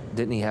him, but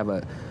didn't he have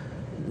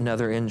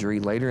another injury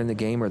later in the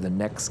game or the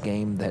next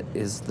game that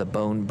is the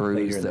bone Later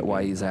bruise in that the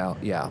why game. he's out?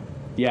 Yeah.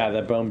 Yeah,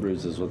 that bone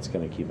bruise is what's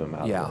going to keep him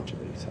out Yeah.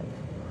 eventually. So.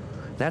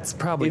 That's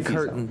probably If he's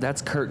out.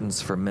 That's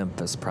curtains for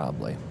Memphis,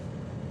 probably.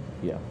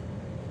 Yeah.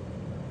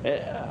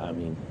 I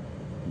mean,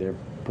 they're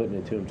putting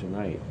it to him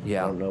tonight.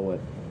 Yeah. I don't know what.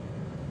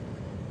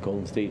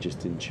 Golden State just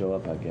didn't show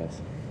up, I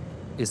guess.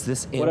 Is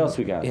this What else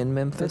we got? in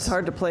Memphis? It's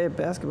hard to play a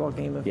basketball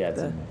game if Yeah, it's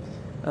the in Memphis.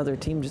 other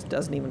team just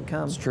doesn't even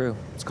come. It's true.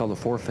 It's called a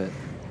forfeit.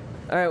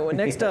 All right, well,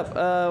 next up.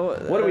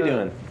 What are we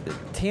doing?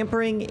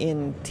 Tampering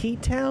in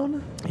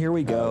T-Town? Here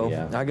we go. Oh,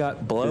 yeah. I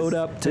got blowed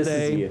up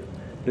today.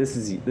 This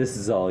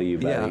is all you,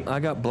 buddy. Yeah, I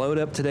got blowed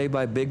up today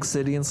by Big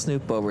City and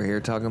Snoop over here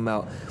talking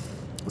about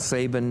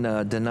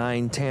Saban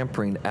denying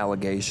tampering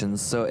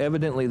allegations. So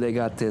evidently they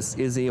got this.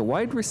 Is he a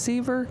wide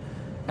receiver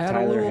out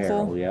Tyler of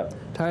Louisville? Harrell, yep.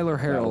 Tyler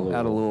Harrell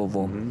out of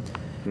Louisville.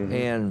 Mm-hmm.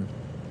 And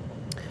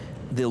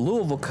the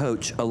Louisville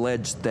coach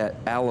alleged that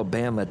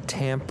Alabama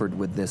tampered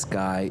with this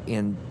guy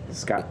in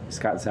Scott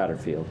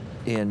Satterfield.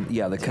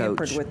 the Tampered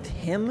coach. with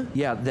him?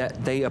 Yeah,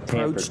 that they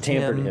approached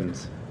tampered him.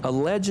 hims.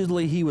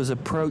 Allegedly, he was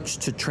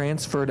approached to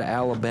transfer to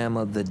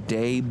Alabama the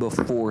day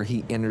before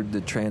he entered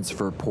the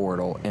transfer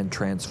portal and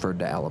transferred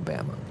to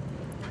Alabama.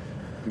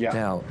 Yeah.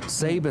 Now,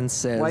 Saban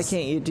says, Why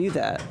can't you do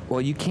that?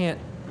 well, you can't.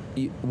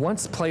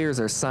 Once players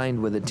are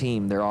signed with a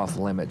team, they're off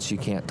limits. You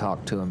can't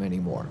talk to them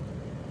anymore.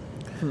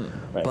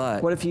 Right.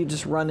 But What if you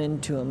just run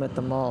into him at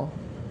the mall?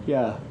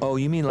 yeah. oh,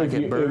 you mean like If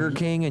at you- Burger if-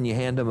 King and you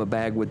hand them a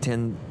bag with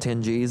 10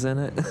 G's in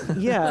it?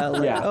 Yeah,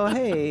 like, Yeah. oh,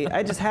 hey,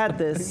 I just had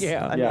this.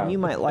 Yeah. I Yeah. mean, you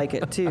might like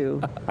it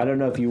too. I don't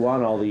know if you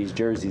want all these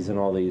jerseys and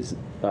all these,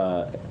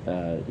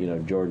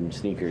 Jordan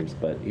sneakers,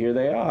 but here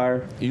they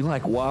are. You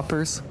like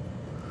Whoppers?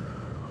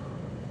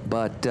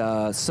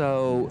 But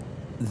so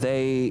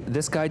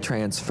this guy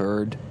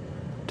transferred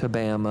to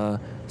Bama.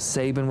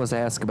 Saban was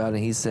asked about it.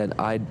 And he said,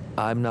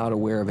 "I'm not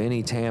aware of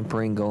any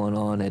tampering going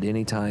on at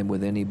any time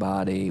with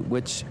anybody,"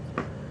 which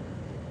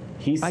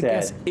He I said,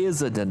 guess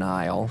is a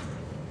denial.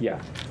 yeah,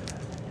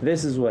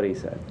 this is what he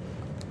said.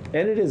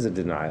 And it is a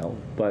denial,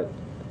 but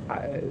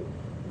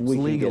we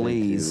It's can get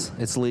legalese.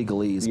 into- It's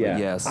legalese, Yeah. but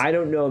yes. I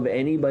don't know of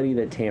anybody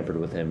that tampered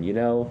with him.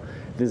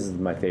 This is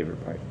my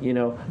favorite part.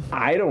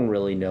 I don't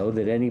really know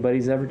that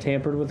anybody's ever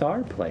tampered with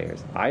our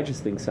players. I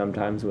just think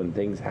sometimes when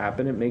things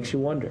happen, it makes you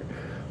wonder.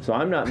 So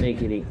I'm not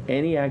making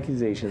any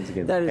accusations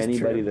against That is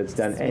anybody true. that's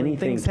done When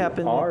anything things to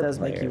happen, our it does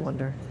players. make you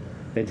wonder.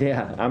 But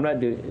yeah, I'm not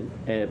doing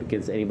it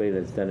against anybody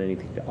that's done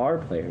anything to our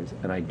players,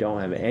 and I don't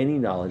have any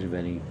knowledge of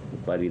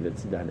anybody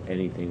that's done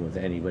anything with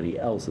anybody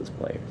else's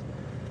players.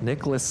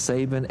 Nicholas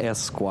Saban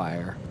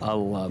Esquire. I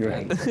love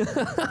it.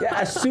 Yeah,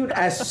 as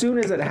soon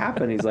as it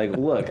happened, he's like,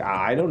 "Look,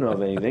 I don't know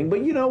of anything,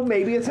 but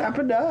maybe it's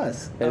happened to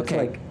us." And Okay.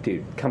 It's like,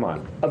 dude, come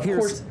on. Of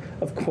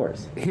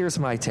course. Here's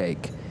my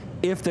take.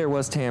 If there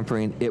was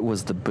tampering, it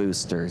was the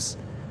boosters.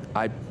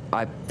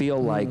 I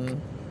feel like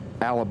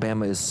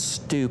Alabama is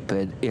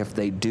stupid if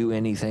they do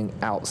anything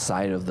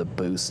outside of the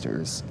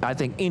boosters. I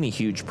think any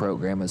huge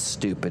program is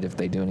stupid if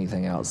they do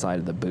anything outside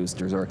of the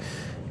boosters, or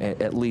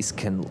at least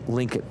can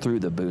link it through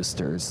the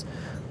boosters.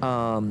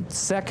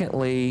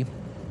 Secondly,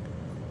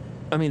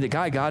 I mean, the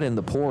guy got in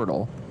the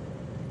portal.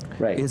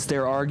 Right. Is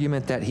there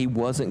argument that he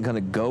wasn't going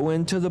to go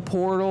into the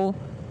portal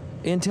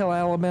until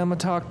Alabama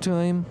talked to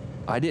him?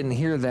 I didn't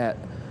hear that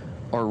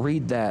or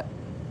read that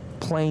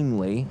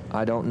plainly.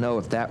 I don't know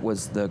if that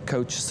was the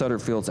Coach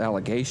Sutterfield's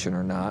allegation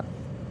or not.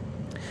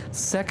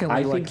 Secondly,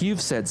 I like think-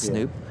 you've said,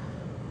 Snoop,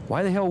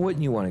 why the hell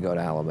wouldn't you want to go to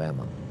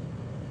Alabama?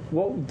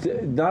 Well,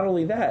 not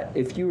only that,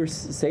 if you were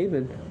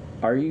Saban,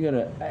 are you going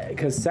to...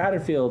 Because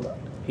Satterfield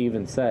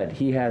even said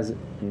he has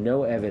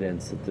no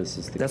evidence that this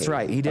is the case. That's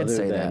right. He did other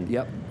say than, that.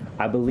 Yep.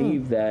 I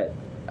believe that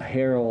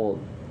Harold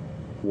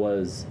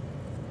was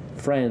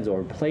friends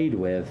or played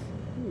with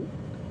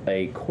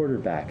a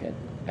quarterback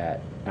at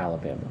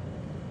Alabama.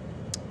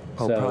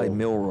 Oh, So- probably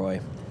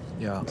Milroy.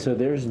 Yeah. So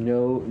there's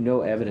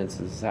no evidence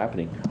this is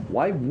happening.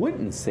 Why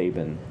wouldn't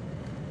Saban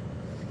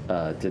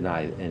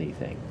deny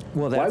anything?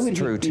 Well, Why that's would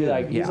true, he be too.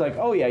 like, Yeah. He's like,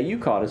 oh yeah, you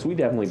caught us. We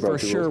definitely broke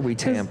For the sure rules. we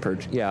 'Cause-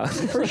 tampered. Yeah.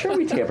 For sure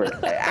we tampered.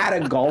 At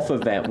a golf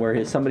event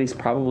where somebody's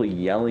probably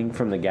yelling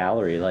from the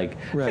gallery like,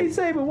 Right. hey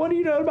Saban, what do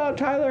you know about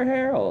Tyler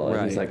Harrell?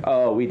 And he's Right. like,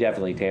 oh, we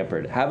definitely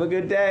tampered. Have a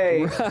good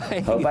day.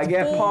 Right. Hope I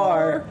get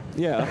par.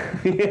 Yeah.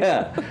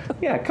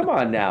 Yeah, come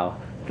on now.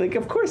 Like,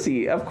 of course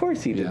he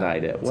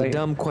denied it. It's a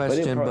dumb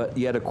question, it but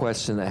yet a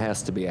question that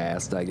has to be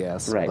asked, I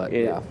guess. right. But,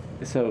 it- yeah.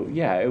 So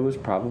yeah, it was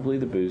probably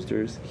the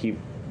boosters. He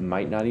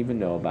might not even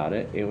know about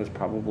it. It was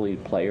probably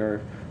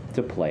player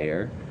to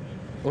player.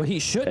 Well, he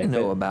shouldn't If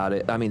know it- about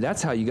it. I mean,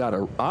 that's how you got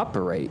to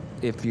operate.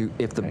 If the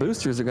Right.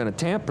 boosters are going to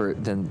tamper,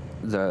 then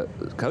the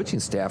coaching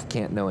staff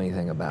can't know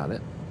anything about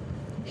it.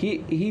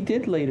 He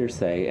did later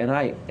say, and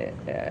I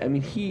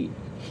mean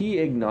he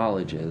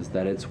acknowledges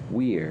that it's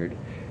weird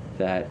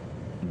that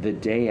the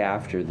day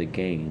after the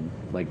game,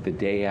 like the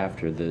day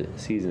after the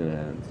season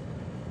ends,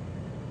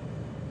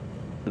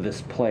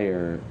 this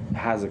player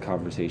has a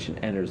conversation,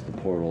 enters the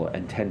portal,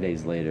 and 10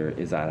 days later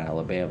is at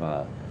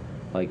Alabama.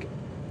 Like,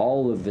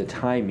 all of the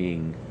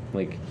timing,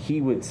 like,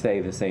 he would say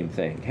the same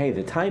thing. Hey,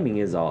 the timing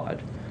is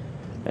odd.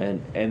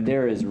 And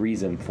there is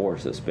reason for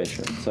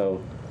suspicion.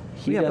 So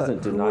he Yeah, but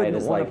doesn't who deny it wouldn't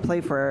as want like... to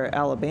play for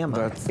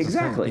Alabama?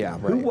 Exactly. Yeah,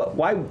 Who,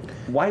 right.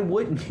 why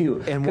wouldn't you?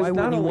 And 'Cause why not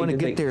wouldn't you only want to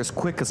did get they- there as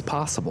quick as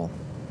possible?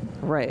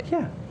 Right.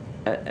 Yeah.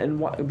 And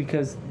why,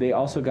 because they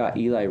also got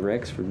Eli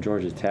Ricks from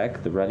Georgia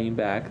Tech, the running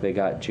back. They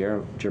got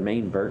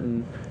Jermaine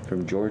Burton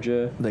from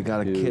Georgia. They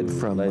got a who kid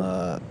from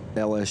led-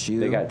 LSU.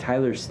 They got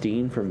Tyler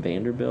Steen from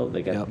Vanderbilt.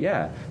 They got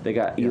Yep. They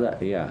got Eli.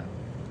 Yeah.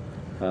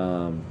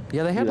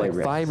 Yeah, they had Eli like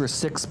Ricks. 5 or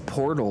 6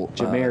 portal.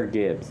 Jameer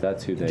Gibbs.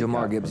 That's who they.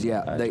 Jamar got Gibbs, from,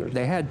 yeah. Georgia.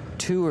 They had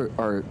 2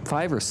 or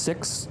 5 or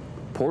 6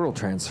 portal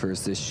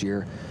transfers this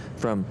year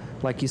from,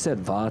 like you said,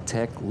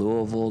 Va-Tech,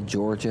 Louisville,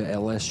 Georgia,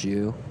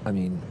 LSU. I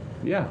mean,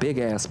 Yeah. big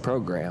ass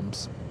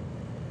programs.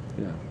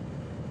 Yeah.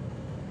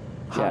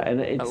 Hot- and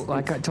it's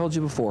like I it's- told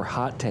you before,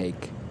 hot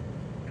take.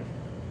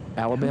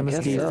 Alabama's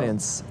guess so.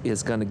 defense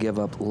is going to give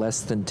up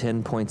less than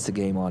 10 points a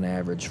game on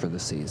average for the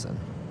season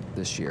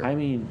this year. I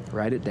mean,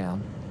 Write it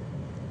down.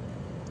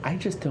 I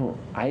just don't.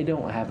 I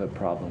don't have a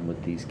problem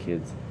with these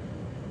kids.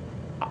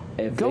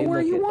 If Go they where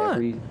look you at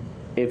want.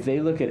 If they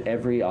look at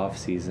every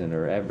offseason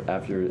or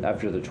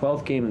after the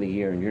 12th game of the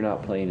year and you're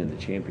not playing in the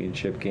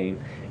championship game,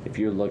 if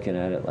you're looking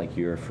at it like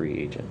you're a free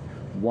agent,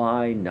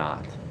 why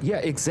not? Yeah,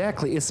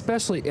 exactly.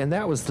 Especially, and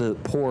that was the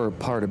poor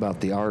part about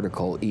the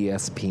article,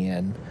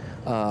 ESPN,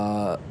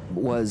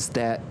 was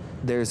that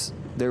there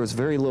was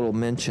very little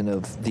mention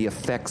of the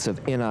effects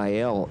of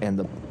NIL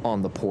and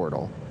on the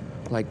portal.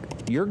 Like,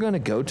 you're going to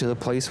go to the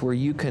place where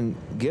you can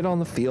get on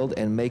the field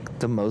and make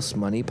the most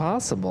money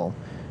possible.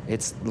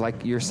 It's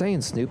like you're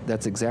saying, Snoop,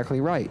 that's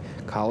exactly right.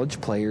 College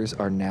players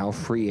are now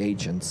free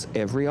agents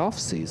every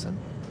offseason.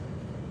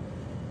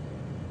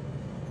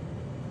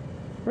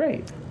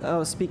 Right.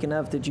 Oh, speaking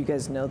of, did you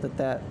guys know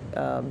that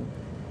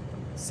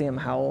Sam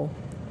Howell,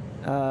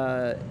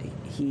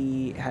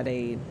 he had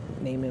a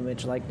name,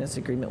 image, likeness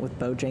agreement with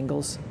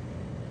Bojangles?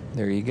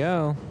 There you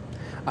go.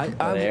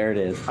 There it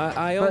is.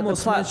 I But the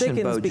almost plot mentioned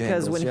thickens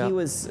because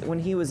Bojangles, when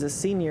he was a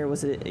senior,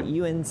 was it at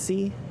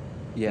UNC?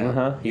 yeah,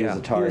 Uh-huh. He yeah. was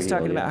a Tar He was Heel,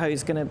 talking about yeah. how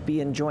he's going to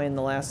be enjoying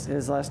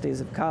his last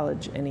days of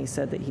college, and he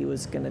said that he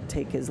was going to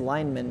take his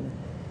linemen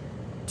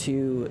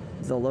to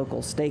the local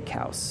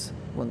steakhouse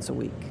once a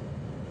week.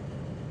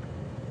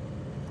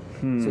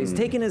 So he's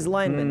taking his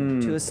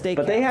linemen to a steakhouse.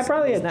 But they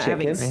probably He's have not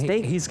having chicken. And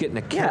steak. he's getting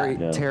a Yeah.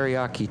 No.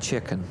 teriyaki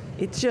chicken.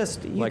 It's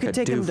just you like a could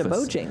take him to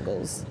doofus.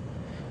 Bojangles.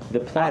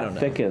 The I plot don't know.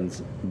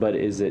 thickens, but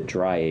is it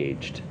dry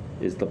aged?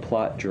 Is the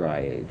plot dry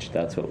aged?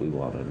 That's what we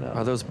want to know.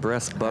 Are those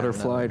breasts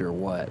butterflied or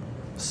what?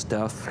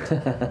 Stuffed?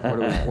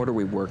 what are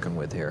we working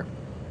with here?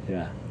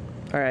 Yeah.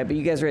 All right, but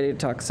you guys ready to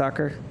talk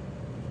soccer?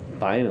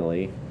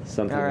 Finally,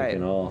 something All we right.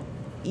 can all.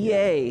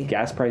 EA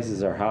Gas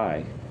prices are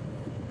high.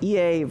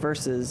 EA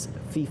versus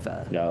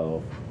FIFA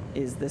No.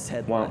 is this Wah,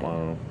 headline.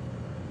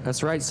 wah.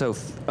 That's right. So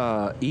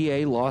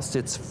EA lost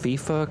its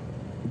FIFA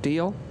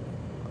deal,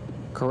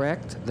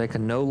 correct? They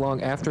can no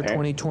longer, after Okay.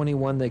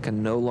 2021, they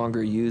can no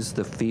longer use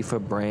the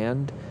FIFA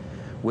brand,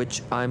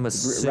 which I'm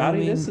assuming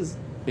Rowdy, this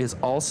is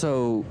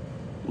also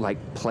like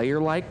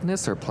player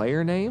likeness or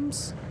player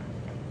names.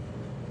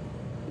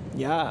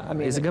 Yeah, I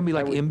mean, Is it going to be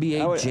like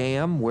NBA would-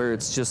 Jam, where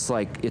it's just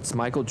like it's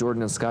Michael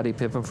Jordan and Scottie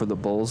Pippen for the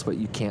Bulls, but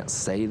you can't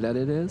say that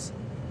it is?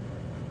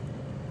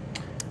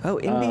 Oh,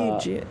 NBA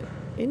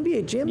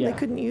Jam. yeah. They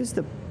couldn't use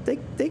the.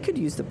 They could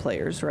use the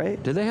players,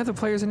 right? Do they have the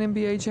players in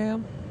NBA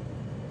Jam?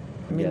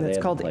 I mean, Yeah, they it's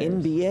have called players.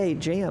 NBA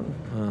Jam.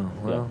 Oh,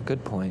 well, Yeah.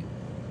 good point.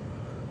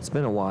 It's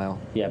been a while.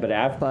 Yeah, but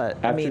But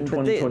after I mean, but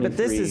 2023,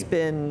 this has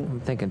been I'm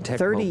thinking Tecmo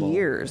 30 Bowl.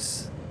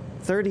 years.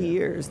 30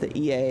 years that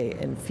EA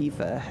and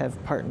FIFA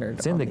have partnered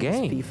It's in on the these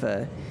game.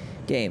 FIFA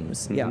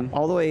games. Yeah,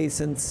 all the way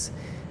since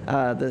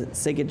the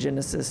Sega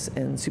Genesis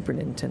and Super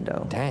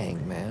Nintendo.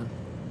 Dang, man.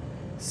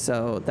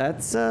 So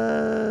that's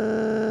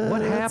What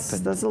that's-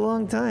 happened? That's a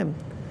long time.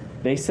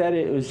 they said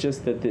it was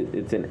just that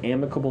it's an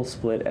amicable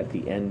split at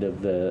the end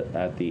of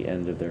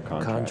their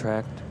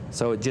contract.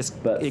 So it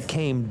just But- it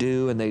came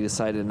due and they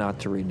decided not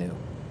to renew.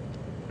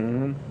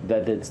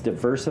 That it's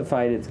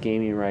diversified its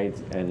gaming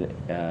rights and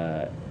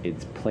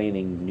it's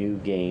planning new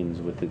games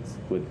with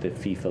the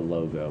FIFA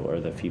logo or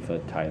the FIFA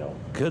title.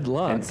 Good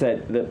luck. And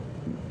said that,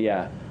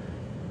 yeah.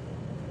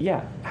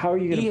 How are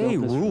you going to EA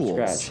build this rules.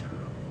 from scratch?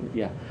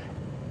 Yeah,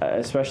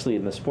 especially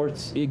in the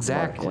sports.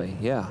 Exactly.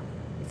 market. Yeah.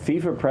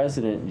 FIFA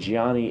president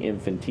Gianni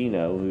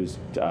Infantino, who's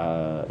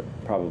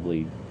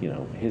probably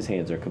his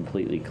hands are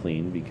completely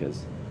clean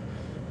because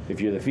if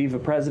you're the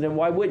FIFA president,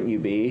 why wouldn't you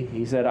be?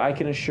 He said, "I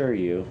can assure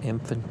you."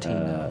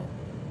 Infantino.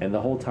 And the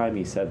whole time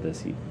he said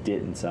this, he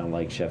didn't sound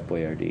like Chef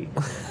Boyardee.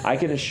 I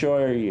can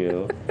assure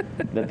you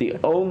that the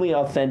only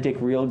authentic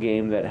real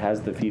game that has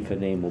the FIFA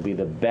name will be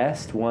the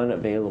best one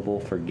available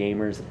for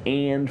gamers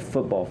and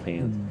football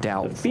fans.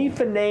 Doubtful. The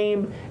FIFA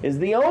name is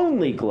the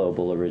only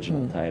global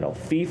original title.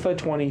 FIFA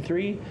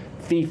 23,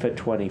 FIFA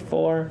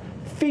 24,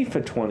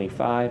 FIFA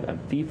 25,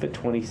 and FIFA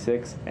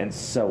 26, and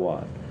so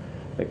on.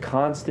 The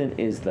constant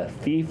is the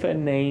FIFA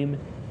name,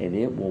 and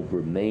it will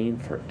remain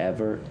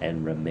forever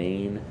and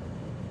remain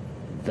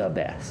the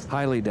best.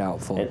 Highly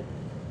doubtful.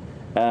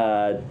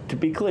 And, to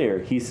be clear,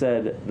 he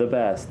said the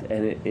best,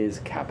 and it is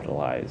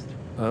capitalized.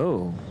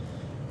 Oh,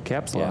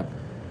 caps Yeah. lock.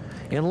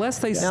 Unless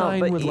they No, sign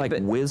but with e- like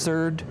but-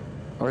 Wizard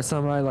or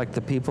somebody like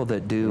the people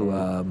that do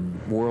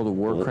World of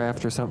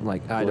Warcraft or something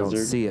like. I don't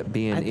Blizzard. see it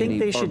being I any. think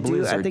they or should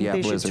Blizzard, I think yeah,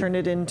 they Blizzard. should turn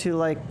it into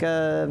like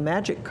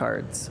Magic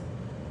cards.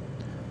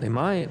 They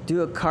might.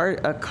 Do a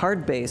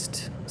card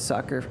based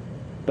soccer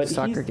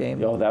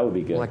game. Oh, that would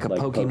be good. Like a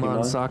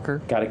Pokemon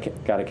soccer?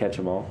 Gotta catch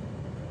them all,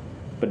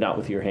 but not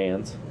with your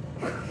hands.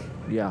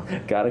 Yeah.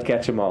 Gotta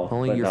catch them all.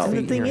 Only but your not And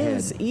feet the in thing your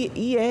is, head.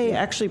 EA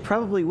actually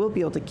probably will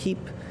be able to keep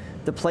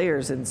the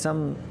players in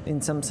some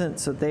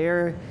sense.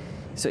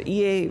 So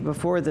EA,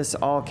 before this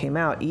all came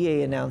out,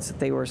 EA announced that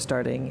they were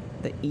starting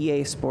the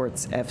EA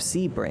Sports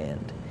FC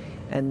brand,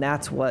 and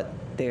that's what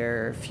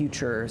their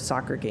future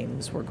soccer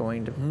games were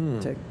going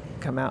to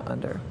come out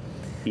under.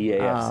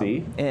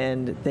 EAFC.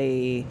 And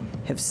they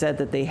have said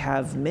that they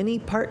have many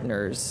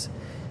partners,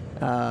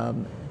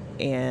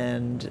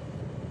 and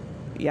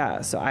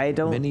yeah. So I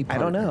don't know.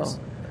 partners.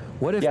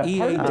 What if Yeah, EA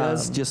partners.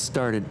 does just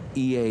start an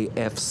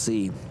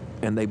EAFC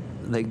and they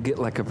get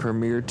like a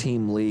premier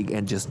team league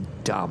and just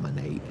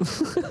dominate?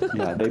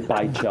 Yeah, they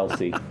buy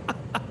Chelsea.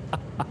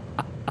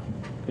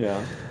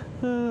 Yeah.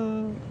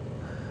 Well,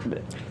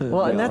 and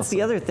Yeah, that's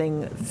the other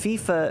thing.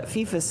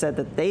 FIFA said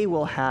that they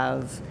will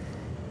have,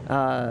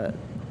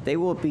 they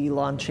will be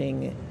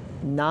launching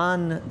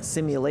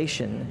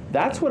non-simulation.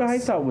 That's what I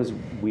games. thought was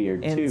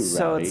weird And too.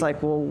 so Rowdy. it's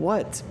like, well,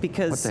 what?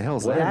 Because What the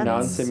hell's what that are mean?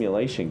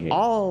 non-simulation games?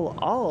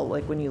 all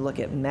like when you look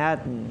at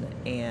Madden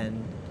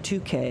and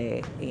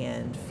 2K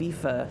and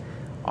FIFA,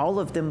 all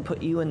of them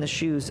put you in the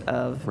shoes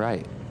of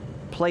Right.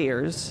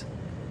 players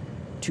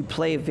to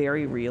play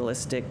very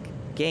realistic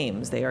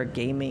games. They are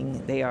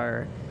gaming. They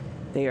are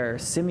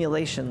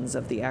simulations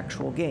of the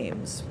actual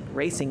games.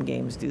 Racing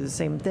games do the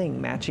same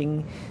thing.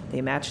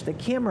 They match the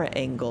camera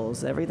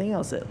angles, everything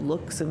else. It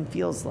looks and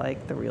feels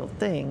like the real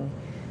thing.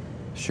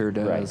 Sure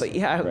does. Right. But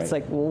yeah, it's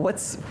Right. like, well,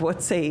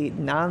 what's a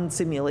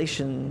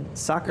non-simulation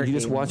soccer Are you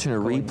just game watching a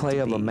going replay to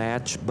of a be?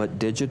 match but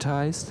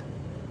digitized?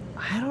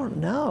 I don't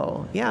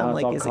know. Yeah, I'm It's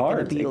like, all is it going to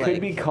cards. be It like?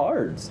 could be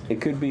cards.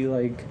 It could be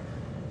like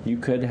you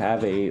could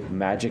have a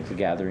Magic the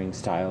Gathering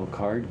style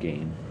card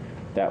game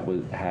that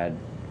had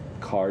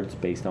cards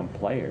based on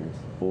players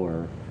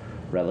or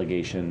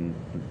relegation,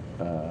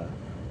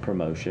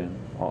 promotion.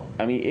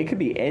 I mean, it could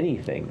be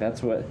anything.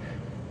 That's what.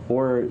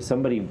 Or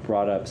somebody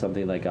brought up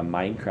something like a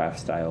Minecraft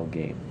style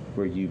game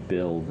where you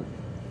build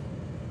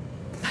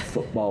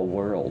football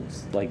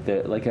worlds, like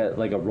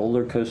a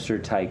roller coaster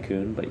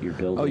tycoon, but you're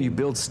building. Oh, you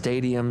build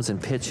stadiums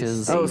and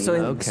pitches. Oh, so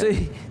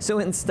okay. so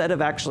instead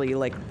of actually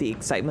like the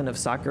excitement of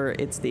soccer,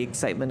 it's the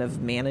excitement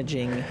of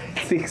managing,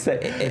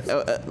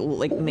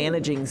 like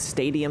managing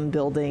stadium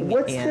building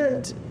What's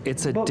and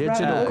It's a But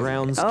digital Brad-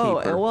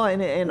 groundskeeper. oh well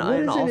and What is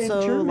it in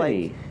also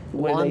Germany? like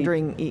Where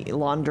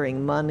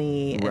laundering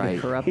money Right.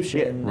 and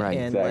corruption Right,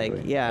 and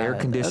exactly. like Air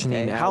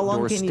conditioning, How long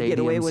outdoor can you get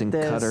away stadiums with in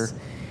this? Qatar.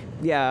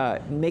 Yeah,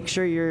 make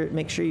sure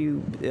you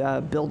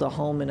build a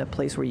home in a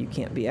place where you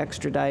can't be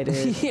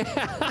extradited.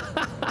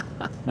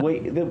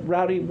 Wait,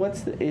 Rowdy,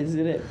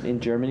 isn't it in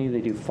Germany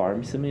they do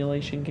farm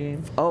simulation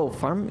games? Oh,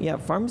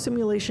 farm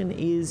simulation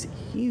is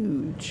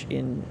huge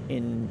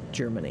in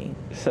Germany.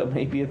 So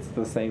maybe it's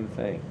the same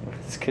thing.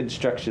 It's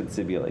construction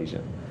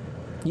simulation.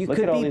 You Look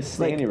could at all be these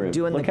like standing rooms.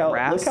 doing Look the how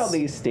grass.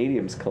 these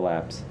stadiums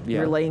collapse. Yeah.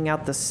 You're laying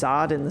out the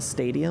sod in the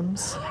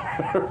stadiums.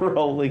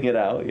 Rolling it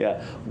out,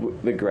 yeah.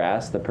 The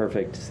grass, the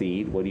perfect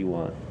seed. What do you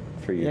want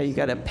for your Yeah, you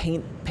got to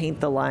seed?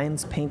 paint the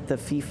lines, paint the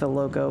FIFA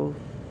logo.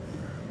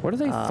 What do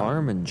they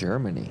farm in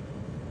Germany?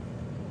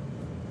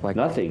 Like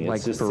Nothing. It's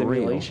like just for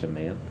real? simulation,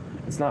 man.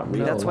 It's not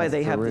real. That's why that's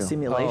they for have the real.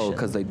 simulation. Oh,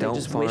 'cause they don't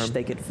just wish farm?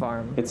 they could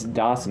farm. It's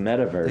DOS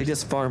Metaverse. They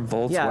just farm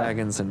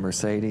Volkswagens and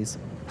Mercedes.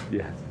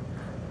 Yes.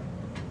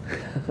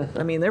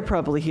 I mean, they're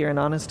probably here in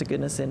honest to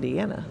goodness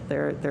Indiana.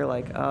 They're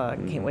like, I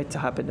can't wait to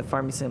hop into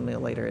Farming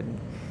Simulator and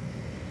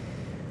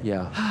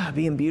Yeah.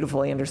 be in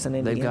beautiful Anderson,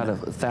 Indiana. They've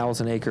got a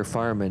 1,000-acre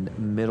farm in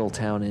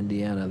Middletown,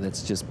 Indiana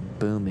that's just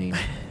booming.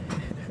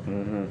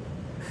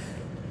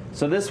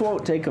 So this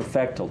won't take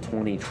effect till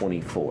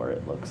 2024.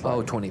 It looks like.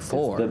 Oh,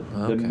 24. It's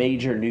the Okay.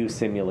 major new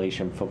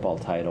simulation football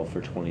title for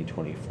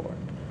 2024.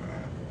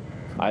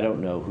 I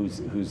don't know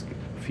who's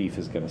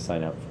FIFA's going to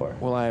sign up for.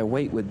 Well, I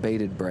await with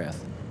bated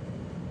breath.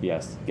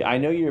 Yes, I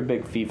know you're a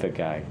big FIFA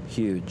guy,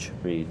 Huge.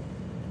 Reed.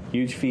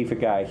 Huge FIFA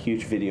guy,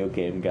 huge video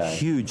game guy.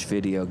 Huge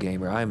video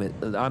gamer.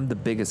 I'm the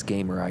biggest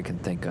gamer I can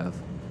think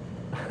of.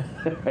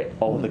 Right,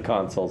 all the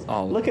consoles.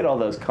 All. Look at all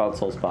those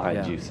consoles behind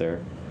Yeah. you, sir.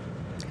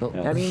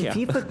 I mean, Yeah.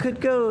 FIFA could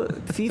go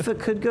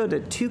to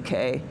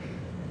 2K.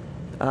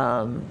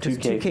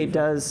 2K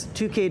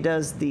 2K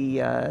does the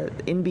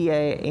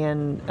NBA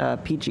and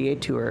PGA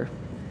Tour.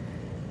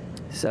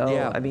 So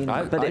Yeah, I mean,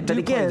 I but do play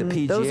again, the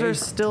PGA those are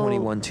still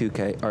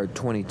 21-2K or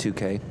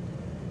 22K.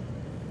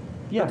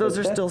 Yeah, but those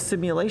but are still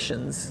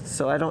simulations.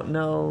 So I don't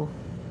know.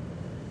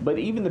 But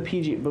even the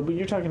PGA, but when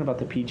you're talking about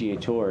the PGA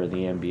Tour and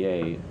the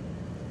NBA,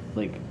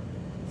 like,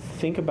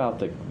 think about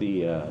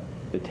the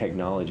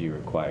technology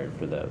required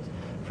for those.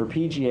 For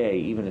PGA,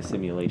 even a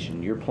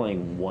simulation, you're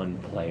playing one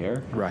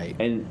player, Right.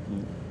 And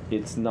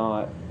it's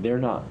not. They're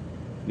not.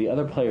 The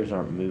other players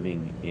aren't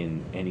moving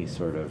in any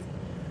sort of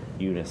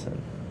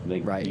unison.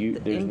 Like, Right.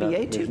 There's,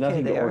 NBA there's 2K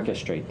nothing to they are.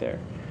 orchestrate there.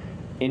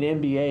 In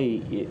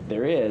NBA,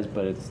 there is,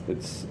 but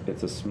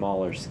it's a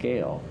smaller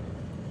scale,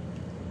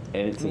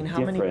 and it's I mean, a how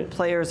many different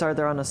players are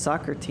there on a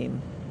soccer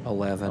team?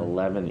 11.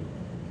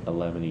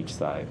 11 each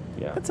side.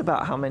 Yeah. That's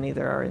about how many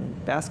there are in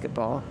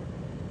basketball.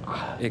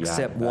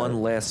 Except Yeah,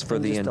 one less for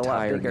In the just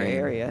entire a lot bigger game.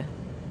 area.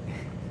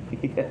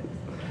 Yes.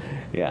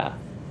 Yeah.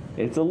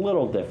 It's a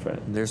little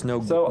different. There's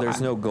no So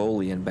no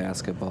goalie in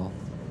basketball.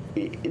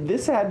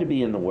 This had to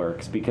be in the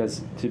works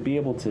because to be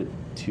able to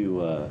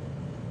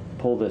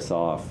pull this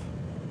off,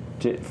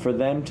 for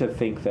them to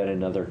think that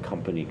another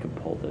company could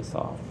pull this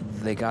off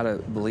They gotta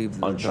believe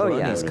that on the short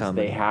money's notice,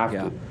 coming. they have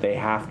Yeah. to. They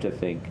have to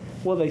think.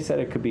 Well, they said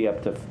it could be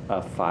up to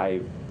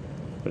 $5.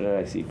 What did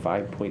I see?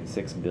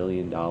 $5.6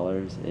 billion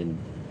in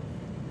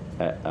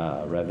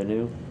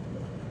revenue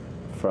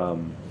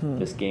from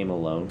this game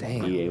alone.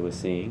 Damn. EA was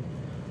seeing.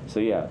 So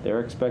yeah, they're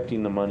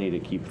expecting the money to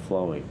keep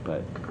flowing,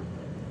 but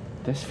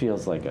this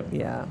feels like a.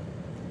 Yeah.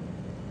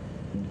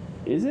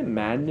 Isn't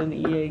Madden an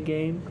EA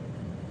game?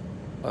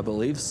 I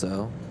believe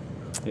so.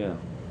 Yeah.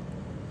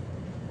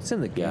 It's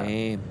in the Yeah.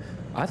 game.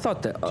 I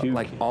thought that 2K.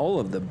 like all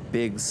of the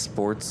big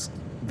sports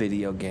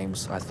video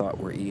games I thought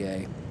were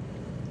EA.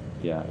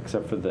 Yeah,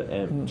 except for the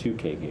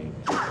 2K game.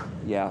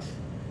 Yeah.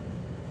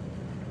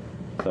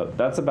 So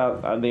that's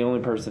about the only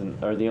person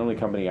or the only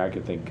company I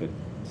could think could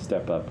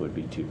step up would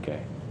be 2K.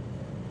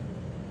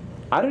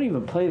 I don't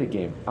even play the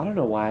game. I don't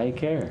know why I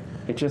care.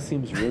 It just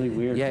seems really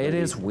weird. Yeah, for it me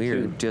is to-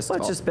 weird. Just Well,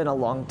 it's just been a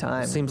long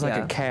time. seems like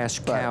yeah. a cash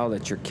But- cow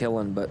that you're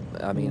killing, but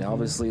I mean,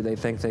 obviously they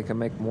think they can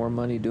make more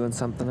money doing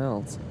something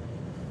else.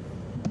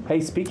 Hey,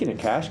 speaking of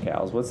cash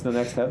cows, what's the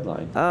next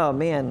headline? Oh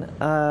man,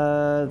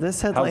 this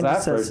How's headline that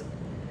just says.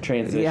 for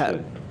transition? Yeah,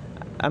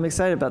 I'm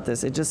excited about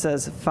this. It just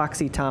says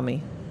Foxy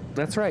Tommy.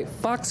 That's right,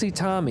 Foxy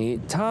Tommy,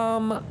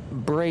 Tom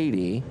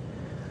Brady,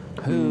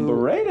 who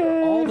Brady.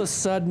 all of a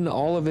sudden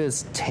all of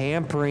his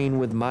tampering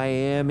with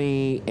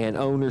Miami and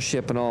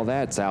ownership and all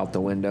that's out the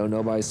window.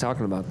 Nobody's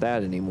talking about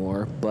that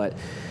anymore. But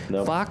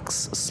Nope. Fox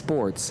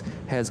Sports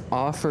has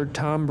offered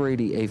Tom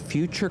Brady a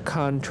future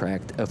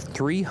contract of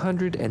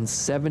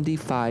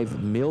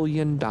 $375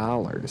 million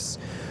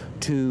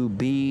to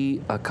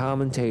be a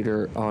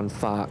commentator on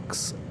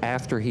Fox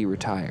after he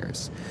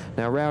retires.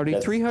 Now, Rowdy,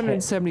 That's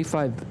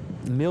 $375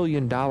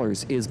 million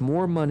is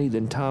more money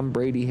than Tom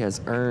Brady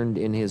has earned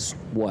in his,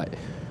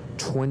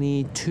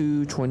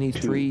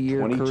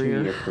 23-year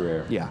 22-year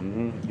career. Yeah.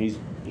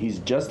 He's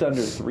just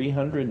under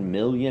 $300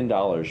 million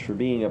for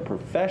being a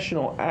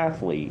professional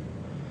athlete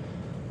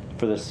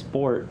for the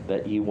sport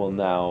that he will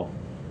now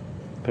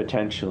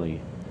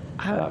potentially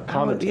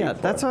commentate yeah,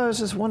 for. that's what I was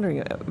just wondering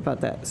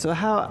about that. So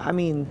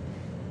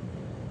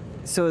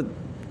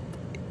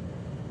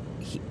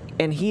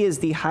he is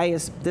the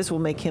highest. This will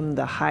make him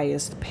the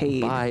highest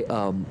paid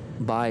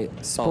by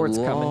sports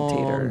a long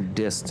commentator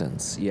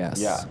distance. Yes.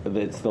 Yeah,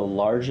 it's the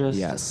largest.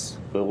 Yes.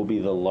 It will be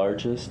the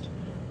largest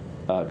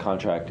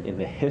contract in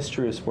the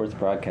history of sports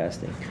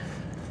broadcasting.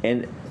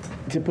 And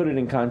to put it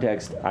in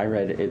context, I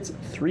read it's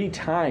 3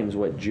 times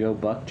what Joe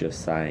Buck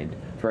just signed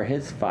for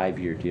his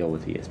 5-year deal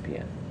with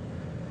ESPN.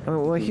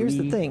 Well, here's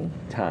the 3 thing.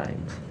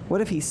 times.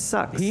 What if he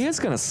sucks? He is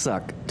going to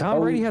suck. Tom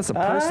Oh, Brady has the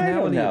I don't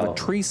personality of know. a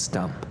tree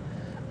stump.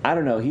 I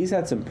don't know. He's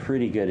had some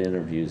pretty good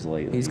interviews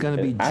lately. He's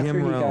gonna be After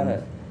Jim he got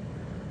Rohn.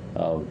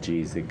 Oh,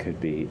 geez, it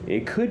could be.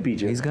 It could be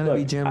Jim. He's going to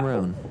be Jim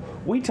Rohn.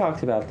 We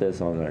talked about this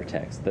on our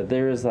text, that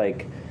there is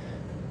like,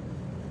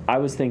 I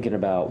was thinking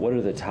about what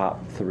are the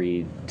top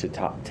 3 to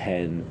top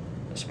 10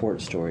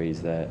 sports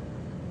stories that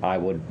I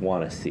would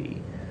want to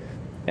see.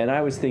 And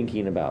I was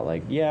thinking about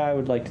like, yeah, I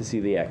would like to see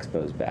the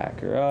Expos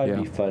back, or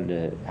it'd be fun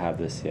to have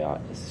the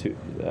Seattle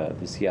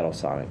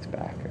Sonics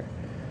back.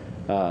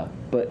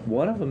 But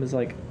one of them is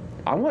like,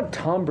 I want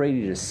Tom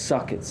Brady to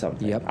suck at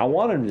something. Yep. I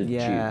want him to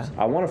Yeah. juice.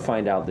 I want to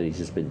find out that he's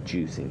just been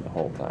juicing the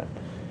whole time.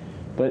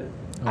 But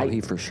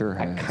He for sure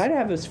has. I kind of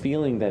have this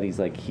feeling that he's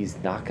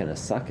not going to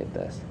suck at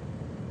this.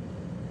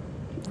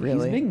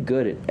 Really? He's been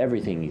good at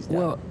everything he's done.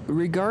 Well,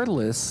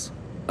 regardless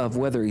of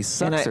whether he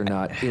sucks or I-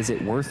 not, is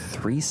it worth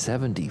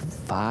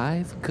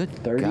 $375? Good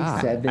God.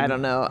 37 I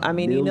don't know. I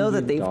mean, you know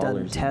that they've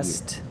done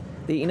 $1,000,000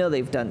 a year.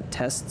 They've done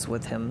tests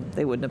with him.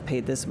 They wouldn't have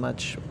paid this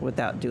much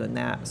without doing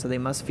that. So they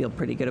must feel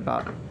pretty good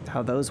about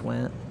how those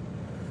went.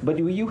 But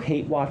do you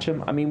hate watch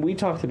him? I mean, we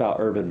talked about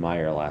Urban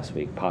Meyer last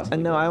week,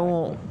 possibly. No, I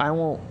won't. I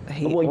won't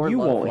hate Well, or you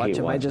love won't watch hate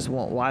him. I watch just him.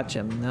 won't watch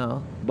him.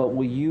 No. But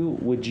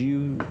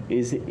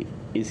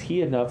is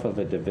he enough of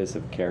a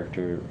divisive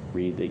character,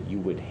 Reed, that you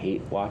would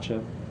hate watch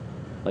him?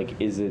 Like,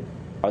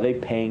 are they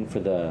paying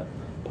for the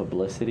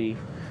publicity?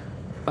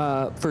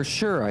 For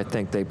sure, I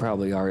think they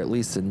probably are, at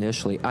least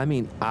initially. I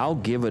mean, I'll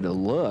give it a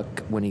look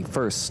when he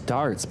first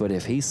starts, but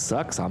if he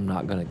sucks, I'm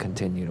not going to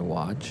continue to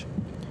watch.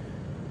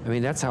 I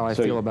mean, that's how I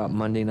So feel you- about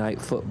Monday Night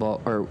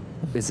Football, or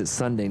is it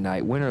Sunday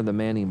night? When are the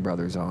Manning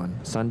brothers on?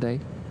 Sunday?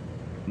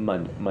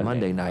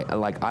 Monday Night.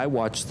 Like, I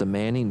watch the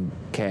Manning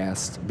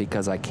cast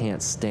because I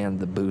can't stand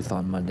the booth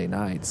on Monday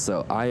nights.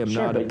 So I am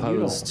Sure, not but you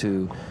opposed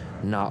to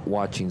not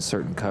watching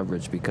certain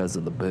coverage because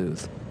of the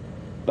booth.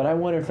 But I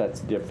wonder if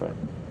that's different.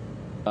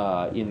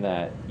 In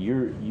that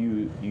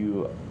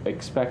you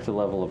expect a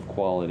level of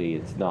quality,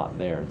 it's not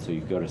there, and so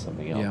you go to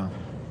something else. Yeah.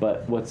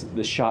 But what is it,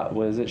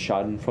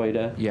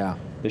 Schadenfreude? Yeah.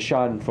 The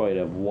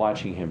Schadenfreude of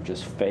watching him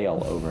just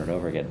fail over and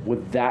over again.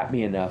 Would that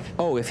be enough?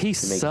 Oh, if he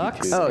to make you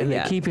sucks tune in? Oh, and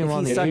yeah. they keep him If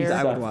on he the sucks, air,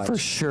 I would watch. for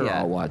sure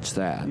Yeah. I'll watch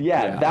that.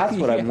 Yeah, that's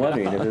what I'm Yeah.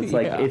 wondering. If it's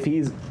like, Yeah.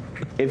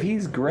 if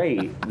he's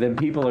great, then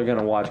people are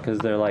gonna watch because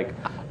they're like,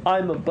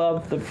 I'm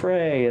above the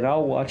fray, and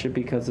I'll watch it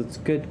because it's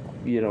good.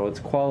 It's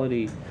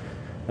quality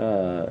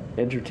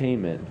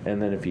entertainment.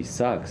 And then if he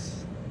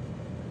sucks,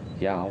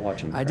 yeah, I'll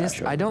watch him. I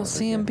don't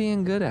see him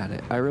being good at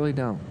it. I really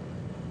don't.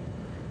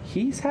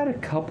 He's had a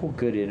couple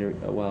good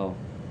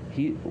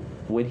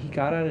when he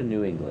got out of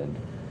New England,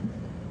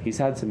 he's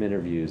had some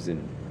interviews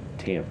in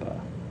Tampa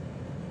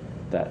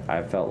that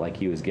I felt like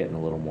he was getting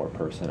a little more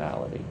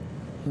personality.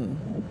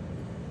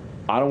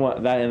 I don't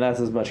want that, and that's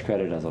as much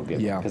credit as I'll give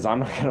him, Yeah. because I'm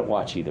not going to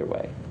watch either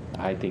way.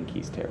 I think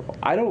he's terrible.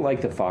 I don't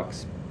like the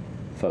Fox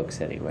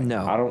folks anyway.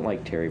 No. I don't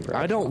like Terry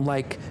Bradshaw. I don't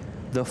like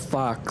the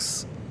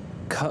Fox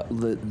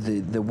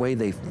the way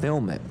they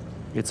film it.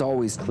 It's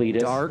always Cletus.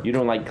 dark. You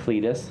don't like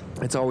Cletus?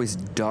 It's always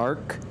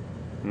dark.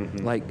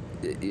 Like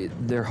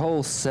their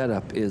whole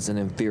setup is an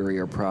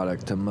inferior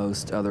product to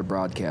most other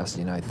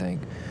broadcasting. I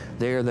think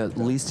they are the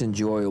least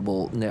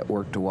enjoyable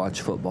network to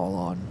watch football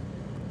on.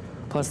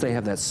 Plus, they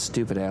have that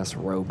stupid ass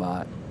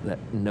robot that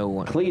no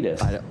one.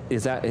 Cletus.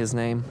 Is that his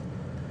name?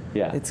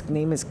 Yeah. Its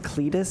name is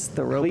Cletus,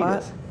 the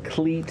robot.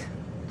 Cletus.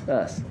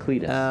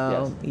 Cletus.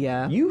 Oh,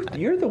 yes. yeah.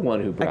 You're the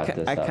one who brought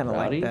this I up, kind of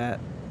Rowdy. like that.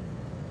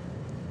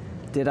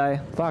 Did I?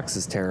 Fox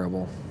is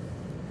terrible.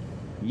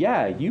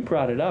 Yeah, you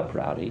brought it up,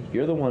 Rowdy.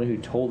 You're the one who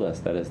told us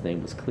that his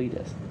name was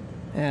Cletus.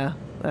 Yeah,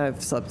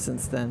 I've slept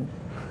since then.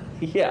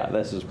 Yeah,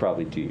 this was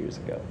probably 2 years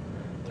ago.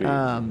 3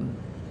 years ago.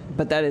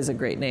 But that is a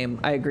great name.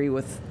 I agree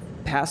with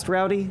past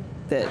Rowdy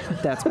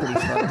that's pretty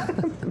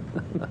fun.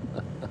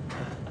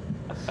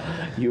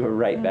 You were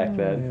right back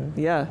then.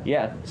 Yeah.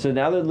 Yeah, so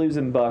now they're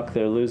losing Buck,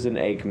 they're losing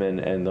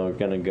Aikman, and they're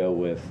going to go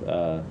with,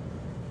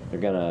 they're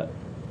going to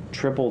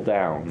triple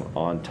down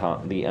on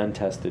the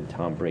untested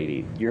Tom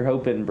Brady. You're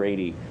hoping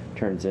Brady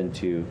turns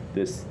into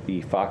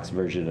the Fox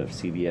version of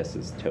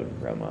CBS's Tony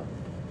Romo.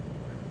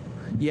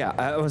 Yeah,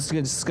 I was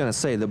just going to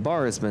say the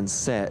bar has been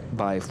set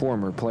by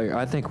former player.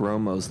 I think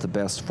Romo's the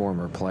best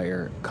former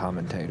player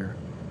commentator.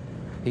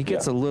 He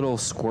gets a little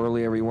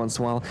squirrely every once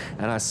in a while,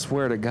 and I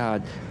swear to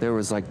God, there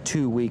was like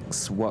 2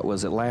 weeks, what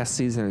was it, last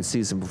season and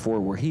season before,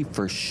 where he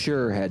for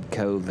sure had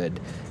COVID,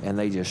 and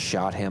they just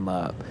shot him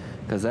up.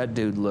 Because that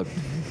dude looked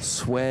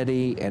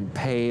sweaty and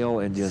pale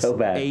and just So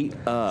bad. ate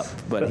up,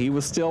 but he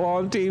was still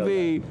on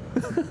TV.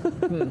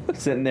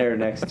 Sitting there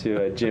next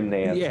to Jim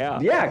Nance. Yeah.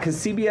 Yeah, because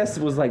CBS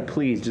was like,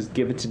 please, just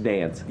give it to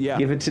Nance. Yeah.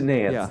 Give it to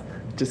Nance. Yeah.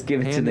 Just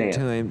give it Hand to it Nance.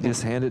 to him.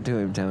 Just hand it to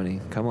him,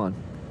 Tony. Come on.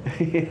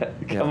 Yeah,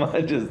 come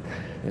on,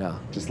 Yeah.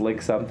 just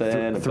lick something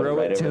and put Throw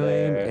right it to over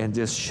him there. and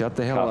just shut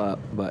the hell Cup. up.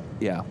 But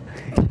yeah.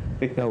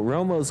 No,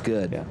 Romo's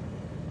good. Yeah.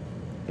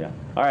 Yeah.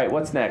 All right,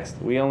 what's next?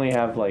 We only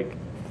have like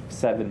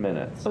 7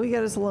 minutes. Oh, we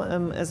got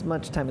as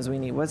much time as we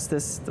need. What's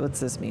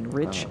this mean?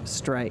 Rich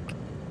Strike.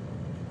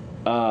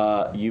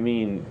 You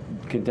mean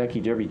Kentucky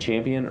Derby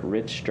champion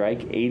Rich Strike,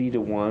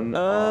 80-1 odds.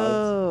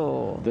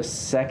 Oh. The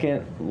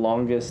second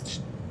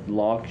longest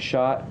long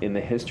shot in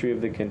the history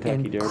of the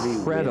Kentucky Derby.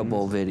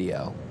 Incredible wins.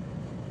 video.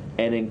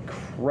 An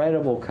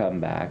incredible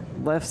comeback.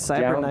 Left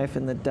Cyberknife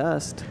in the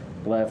dust.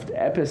 Left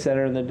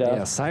Epicenter in the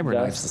dust. Yeah,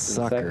 Cyberknife's dust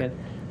a in sucker. second.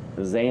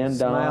 Zandon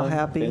Smile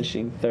Happy.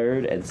 finishing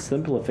third, and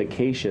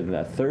Simplification,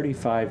 that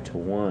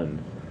 35-1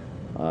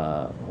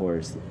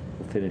 horse,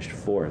 finished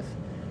fourth.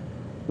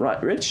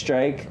 Rich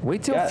Strike.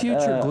 Wait till got,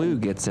 Future Glue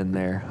gets in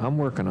there. I'm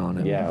working on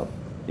him.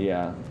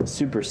 Yeah,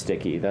 super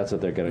sticky. That's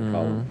what they're gonna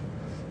call him.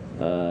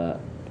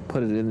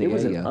 Put it in the It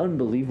was an AM.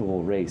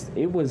 unbelievable race.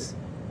 It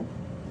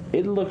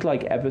looked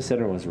like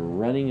Epicenter was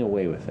running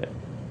away with it.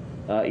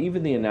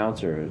 Even the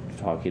announcer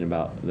talking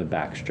about the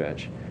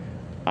backstretch.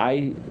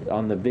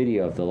 On the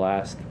video of the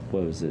last,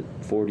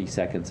 40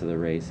 seconds of the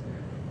race,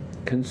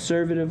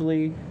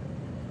 conservatively,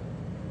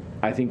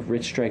 I think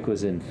Rich Strike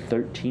was in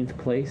 13th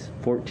place,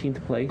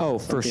 14th place. Oh,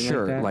 for something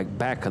sure. that. Like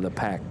back of the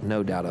pack,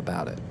 no doubt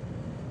about it.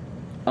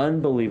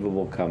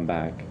 Unbelievable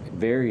comeback.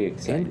 Very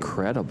exciting.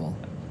 Incredible.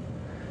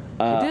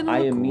 It didn't I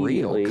look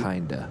immediately real,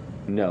 kinda.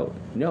 No,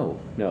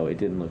 it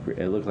didn't look.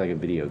 It looked like a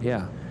video game.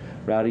 Yeah.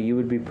 Rowdy, you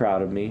would be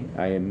proud of me.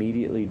 I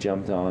immediately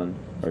jumped on,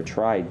 or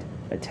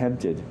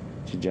attempted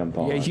to jump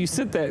on. Yeah, you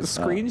sent that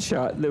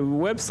screenshot. The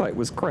website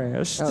was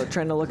crashed. Oh,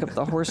 trying to look up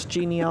the horse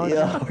genealogy.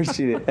 Yeah,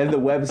 and the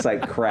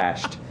website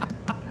crashed.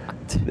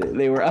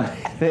 They were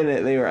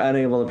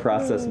unable to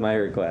process my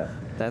request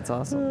That's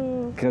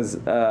awesome. because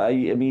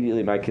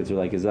immediately my kids were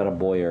like, "Is that a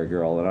boy or a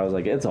girl?" And I was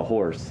like, "It's a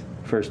horse."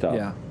 First off,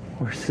 Yeah.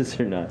 horses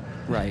are not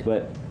Right.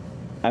 But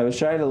I was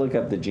trying to look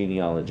up the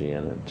genealogy,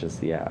 and it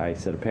just I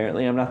said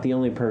apparently I'm not the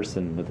only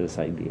person with this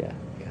idea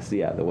because the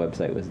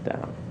website was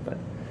down, but.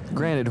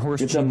 Granted,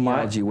 horse It's a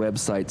genealogy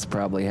websites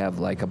probably have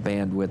like a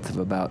bandwidth of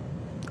about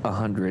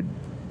 100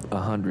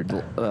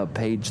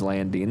 page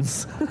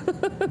landings.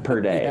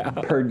 Per day.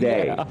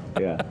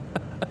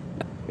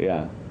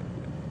 Yeah.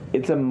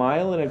 It's a 1.25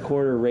 mile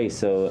race.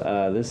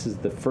 So this is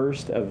the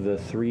first of the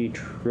 3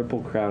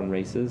 Triple Crown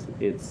races.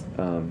 It's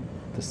the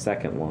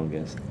second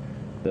longest.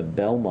 The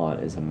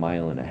Belmont is 1.5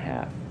 miles.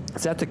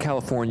 Is that the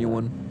California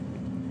one?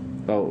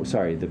 Oh,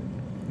 sorry. The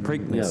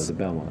Preakness. No, the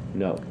Belmont.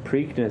 No,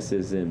 Preakness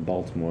is in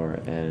Baltimore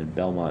and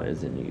Belmont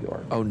is in New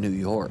York. Oh, New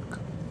York.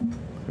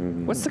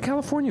 Mhm. What's the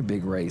California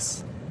big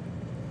race?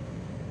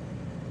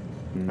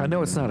 I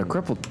know it's not a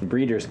crippled.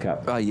 Breeders'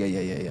 Cup. Oh,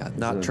 yeah.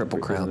 Not Is it- Triple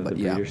is Crown, it but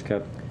the yeah. Breeders'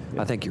 Cup.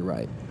 I think you're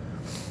right.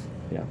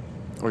 Yeah.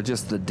 Or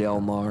just the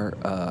Del Mar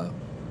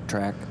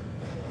track,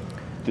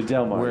 The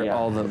Del Mar. where yeah.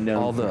 all the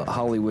Known for-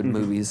 Hollywood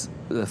movies,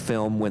 the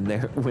film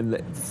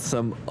when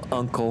some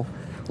uncle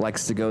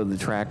likes to go to the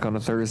track on a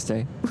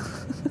Thursday.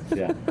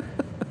 Yeah.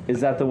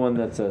 Is that the one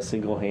that's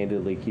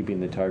single-handedly keeping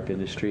the tarp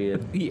industry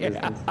in Yeah.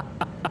 business?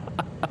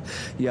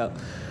 Yeah,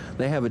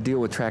 they have a deal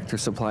with Tractor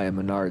Supply and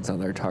Menards on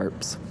their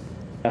tarps.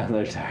 On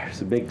their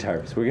tarps, big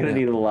tarps. We're gonna Yeah.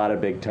 need a lot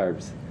of big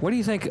tarps. What do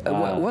you think?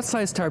 What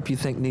size tarp you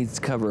think needs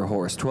to cover a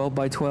horse? 12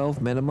 by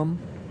 12 minimum?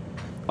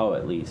 Oh,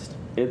 at least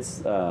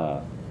it's.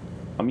 I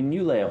mean,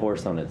 you lay a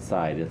horse on its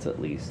side, it's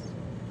at least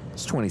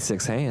It's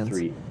 26 hands.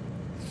 3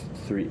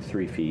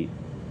 feet,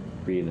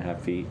 3.5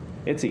 feet.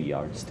 It's a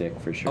yardstick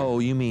for sure. Oh,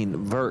 you mean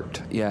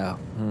vert? Yeah.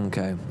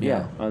 Okay.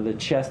 yeah, on the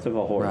chest of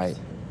a horse. Right.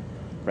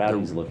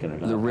 Rowdy's looking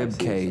at it. the rib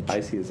cage. I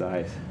see his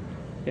eyes.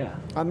 Yeah.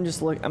 I'm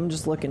just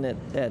looking at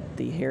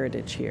the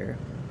heritage here.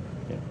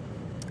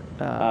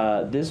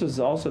 Yeah. This was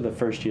also the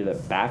first year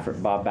that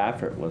Bob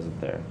Baffert wasn't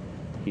there.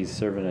 He's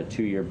serving a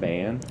 2-year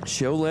ban.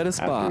 Show lettuce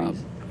Bob.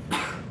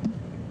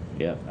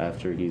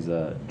 After he's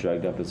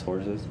drugged up his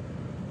horses.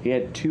 He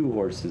had 2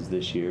 horses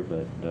this year,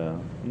 but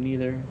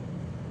neither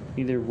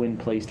win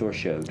placed or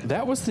showed.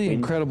 That was the Win,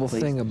 incredible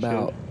placed, thing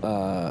about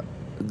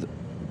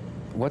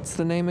what's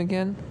the name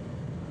again?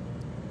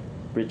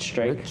 Rich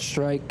Strike. Rich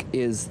Strike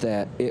is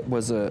that it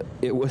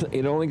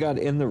only got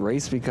in the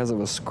race because of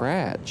a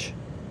scratch.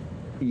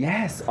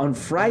 Yes, on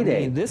Friday. I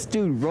mean, this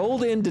dude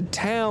rolled into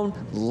town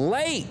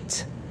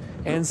late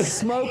and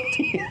smoked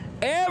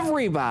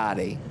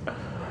everybody.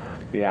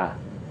 Yeah.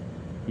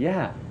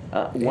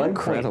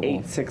 Incredible.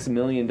 $1.86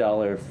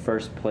 million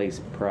first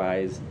place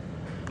prize.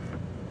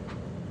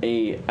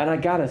 And I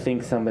gotta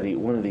think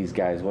one of these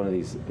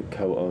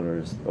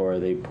co-owners, or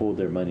they pooled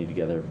their money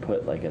together,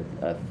 put like a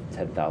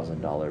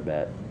 $10,000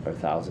 bet or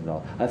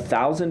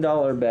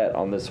 $1,000 bet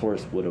on this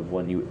horse would have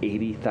won you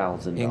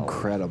 $80,000.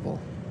 Incredible.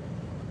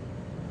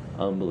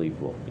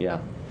 Unbelievable. Yeah.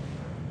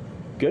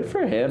 Good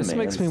for him, This man.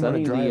 makes me want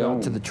Sonny to drive Leone.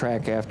 out to the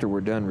track after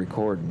we're done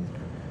recording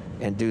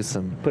and do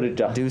some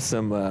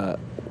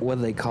what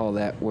do they call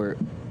that? We're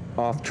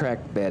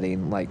off-track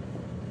betting, like.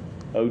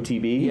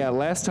 OTB? Yeah,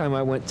 last time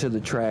I went to the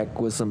track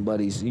with some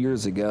buddies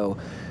years ago,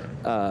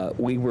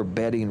 we were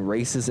betting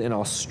races in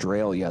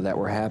Australia that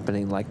were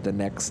happening like the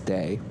next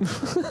day.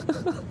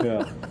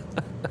 Yeah.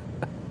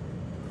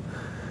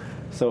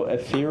 So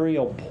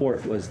Ethereal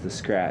Port was the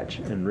scratch,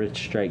 and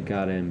Rich Strike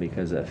got in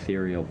because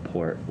Ethereal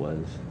Road was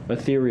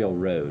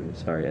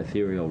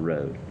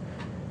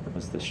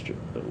the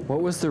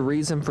What was the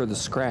reason for the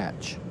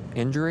scratch?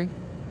 Injury?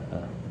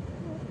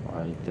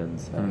 I didn't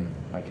say.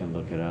 I can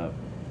look it up.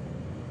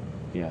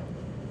 Yeah.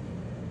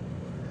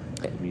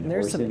 I mean,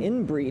 There's some horsing-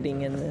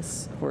 inbreeding in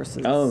this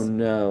horse's. Oh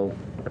no.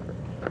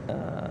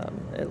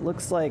 It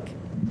looks like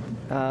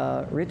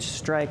Rich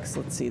Strikes.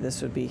 Let's see.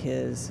 This would be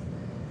his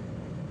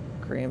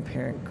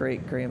grandparent,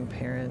 great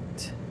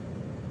grandparent.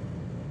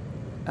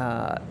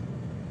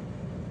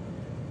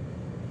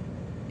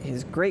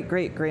 His great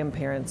great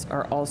grandparents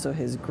are also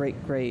his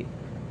great great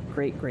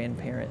great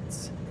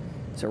grandparents.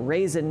 So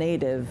Ray's a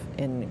native,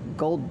 and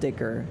Gold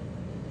Digger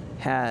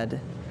had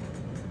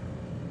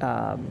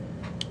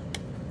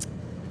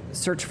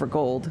Search for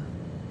Gold.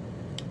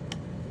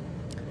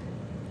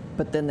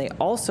 But then they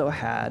also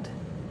had,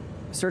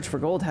 Search for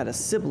Gold had a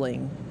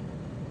sibling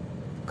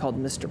called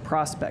Mr.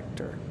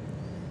 Prospector.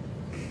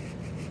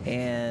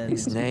 And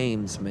These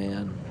names,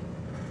 man.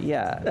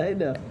 yeah. I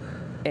know.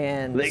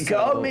 And They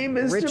called me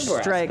Mr.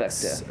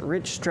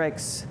 Rich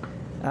Strike's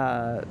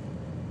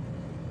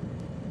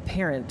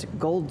parent,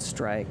 Gold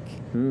Strike,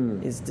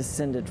 is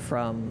descended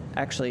from,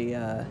 actually,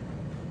 on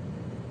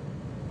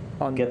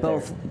Get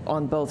there.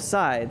 both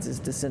sides is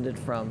descended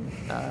from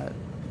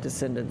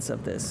descendants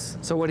of this.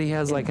 So what, he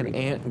has like an Inbreeding.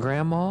 aunt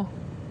grandma?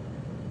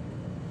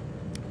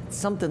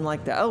 Something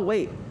like that. Oh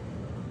wait,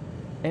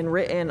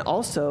 and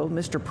also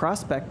Mr.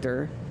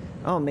 Prospector.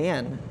 Oh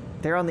man,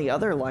 they're on the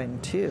other line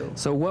too.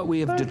 So what we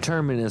have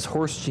determined is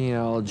horse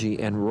genealogy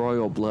and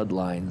royal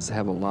bloodlines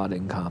have a lot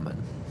in common.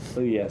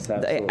 Oh yes,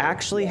 absolutely. They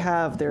actually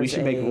have. There's We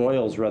should make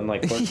royals run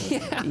like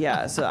horses.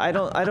 Yeah, so I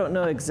don't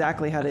know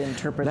exactly how to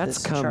interpret That's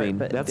this coming. chart,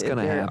 but That's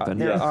gonna happen.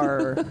 There Yeah.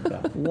 are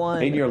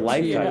one In your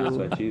lifetime is two-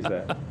 what she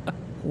said.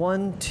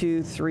 1,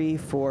 2, 3,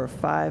 4,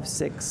 5,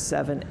 6,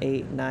 7,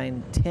 8,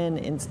 9, 10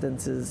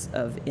 instances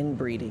of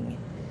inbreeding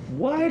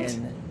What?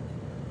 in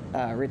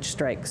Rich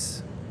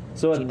Strike's.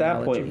 So at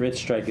that point, genealogy. Rich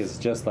Strike is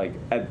just like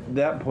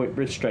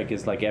Rich Strike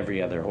is like every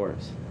other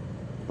horse.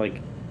 Like,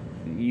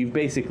 you've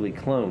basically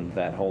cloned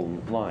that whole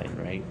line,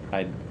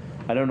 right?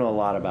 I don't know a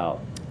lot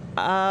about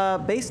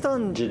Based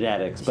on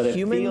genetics, but it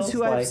humans feels who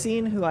like, I've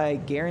seen who I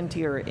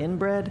guarantee are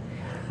inbred,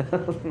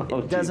 Oh,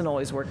 it doesn't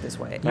always work this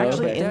way. No,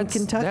 Actually, but in that's,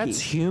 Kentucky, that's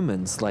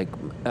humans. Like,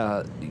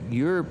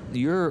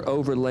 you're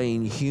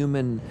overlaying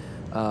human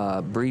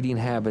breeding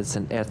habits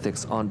and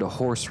ethics onto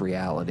horse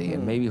reality,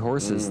 and maybe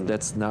horses.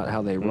 That's not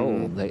how they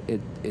roll.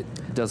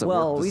 It doesn't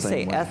well, work the we same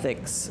say way.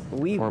 ethics.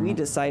 We Or mo-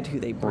 decide who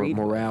they breed.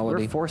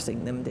 morality. We're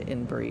forcing them to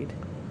inbreed.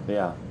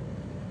 Yeah.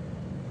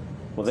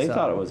 Well, they So-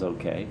 thought it was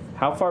okay.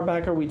 How far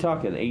back are we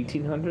talking?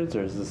 1800s,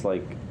 or is this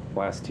like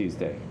last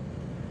Tuesday?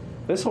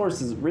 This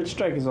Rich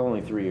Strike is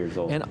only 3 years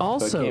old. And so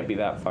also, it can't be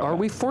that far are back.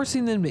 we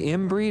forcing them to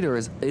inbreed, or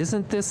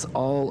isn't this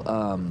all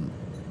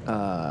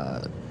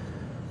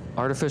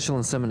artificial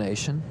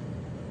insemination?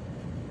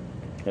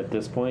 At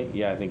this point?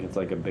 Yeah, I think it's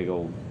like a big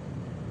old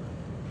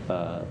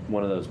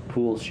one of those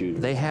pool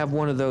shooters. They have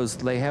one of those.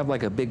 They have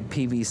like a big It's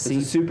PVC,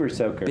 a super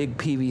soaker. big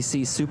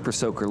PVC super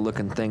soaker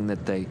looking thing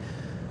that they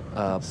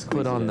Squeeze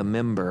put it on in. the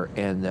member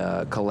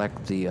and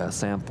collect the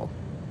sample.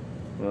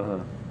 Uh-huh.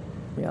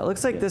 Yeah, it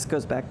looks like Yeah. this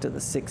goes back to the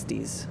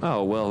 60s.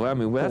 Oh well, I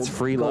mean that's Gold-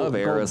 free love gold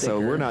era, so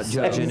digger. we're not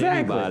judging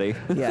Exactly. anybody.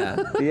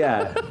 Yeah.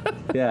 Yeah,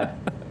 yeah.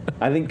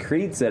 I think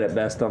Creed said it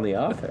best on The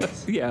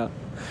Office. Yeah,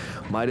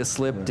 might have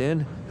slipped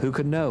in. Who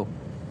could know?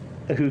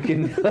 Who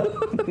can know?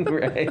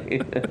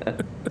 Right.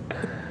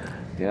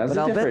 Yeah, But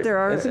I'll bet there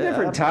are, It's a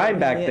different uh, time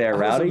back there, I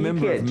was a Rowdy. You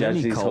member can't of judge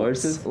many these cults.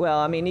 horses. Well,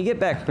 I mean, you get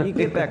back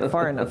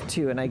far enough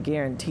too, and I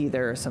guarantee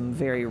there are some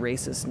very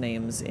racist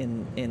names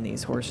in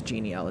these horse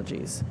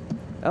genealogies.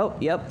 Oh,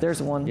 yep,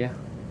 there's one. Yeah.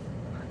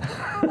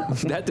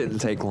 That didn't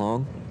take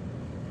long.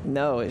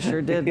 No, it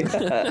sure did.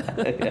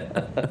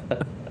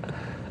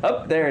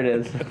 Oh, there it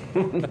is.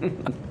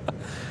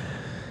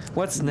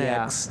 What's Yeah.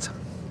 next?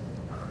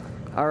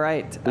 All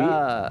right.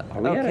 Are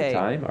we out okay. of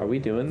time? Are we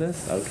doing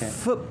this? Okay.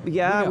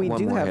 Yeah, We we got one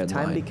do more have time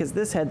headline. because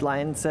this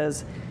headline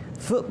says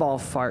football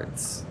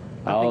farts.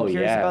 I've Oh, been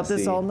curious yeah, about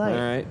this see. all All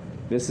night. right.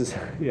 This is,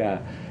 yeah.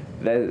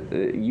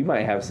 that you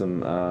might have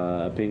some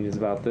opinions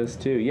about this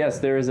too. Yes,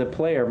 there is a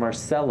player,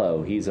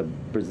 Marcelo. He's a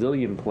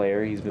Brazilian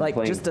player. He's been Like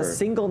playing just for. a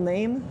single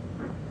name?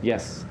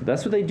 Yes,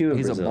 that's what they do in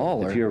He's a Brazil.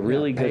 baller. If you're a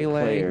really Yeah. good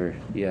Pele. player,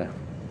 yeah.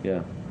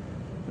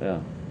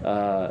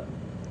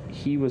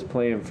 He was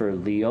playing for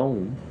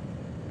Lyon.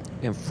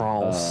 In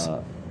France.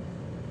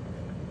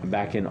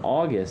 Back in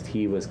August,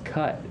 he was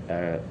cut,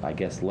 I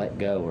guess let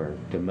go or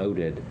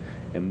demoted,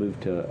 and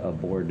moved to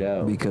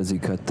Bordeaux. because he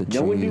cut the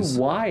cheese. No one knew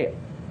why.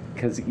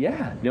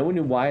 No one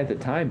knew why at the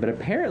time. But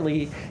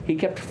apparently, he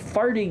kept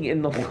farting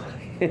in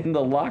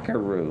the locker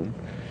room,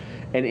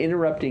 and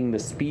interrupting the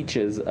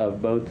speeches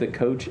of both the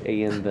coach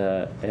and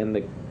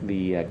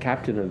the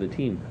captain of the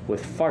team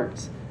with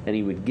farts, and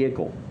he would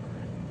giggle,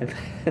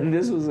 and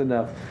this was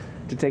enough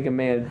to take a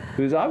man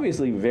who's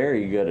obviously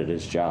very good at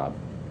his job,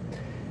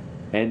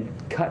 and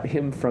cut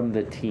him from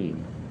the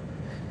team.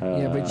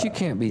 Yeah, but you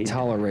can't be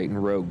tolerating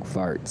rogue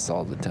farts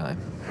all the time.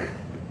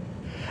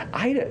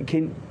 I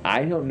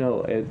don't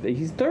know.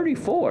 He's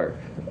 34.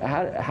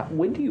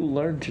 When do you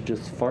learn to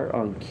just fart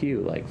on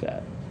cue like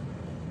that?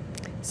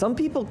 Some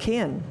people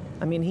can.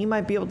 I mean, he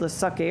might be able to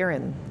suck air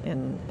in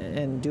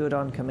and do it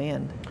on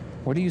command.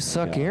 What do you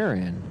suck Yeah. air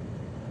in?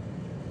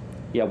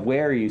 Yeah,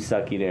 where are you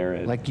sucking air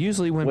in? Like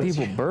usually when What's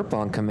people your- burp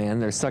on command,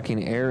 they're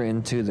sucking air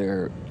into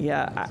their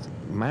Yeah.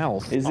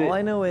 mouth. Is All it-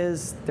 I know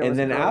is and was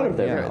a then girl- out of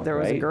their there, mouth, there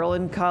was a right? girl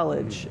in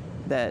college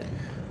that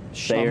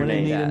Say I'm your gonna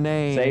name. need a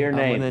name. Say your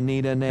name. I'm gonna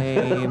need a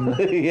name.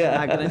 Yeah.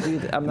 I'm not gonna do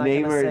that. I'm not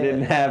Name gonna or say it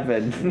didn't it.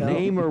 happen. No.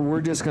 Name or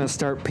we're just gonna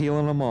start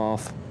peeling them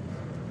off.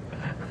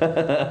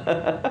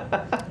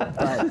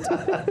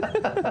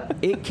 But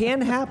it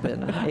can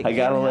happen. I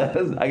got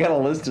a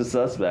list of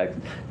suspects.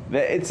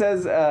 It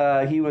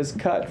says he was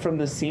cut from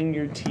the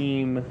senior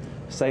team,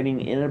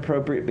 citing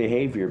inappropriate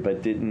behavior,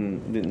 but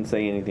didn't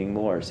say anything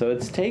more. So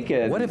it's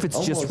taken. What if it's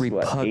just almost, 8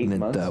 repugnant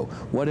months? though?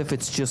 What if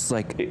it's just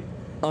like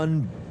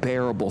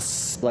unbearable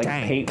stank?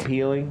 Like paint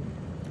peeling,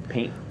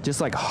 paint.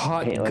 Just like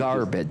hot Paint, like just-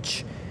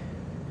 garbage.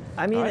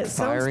 I mean, I'd it sounds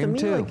fire to him me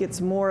too. like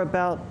it's more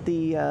about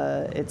the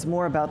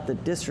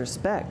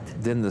disrespect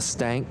Then the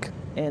stank.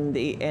 and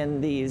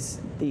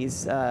these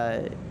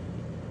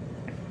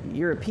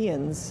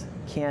Europeans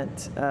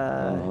can't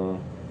handle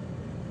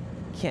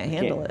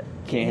it.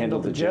 Can't handle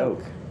the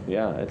joke.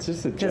 Yeah, it's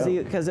just a joke.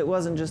 Because it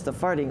wasn't just the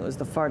farting; it was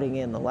the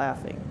farting and the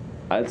laughing.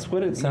 That's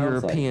what it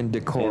sounds European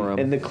like. decorum.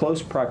 And the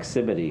close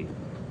proximity.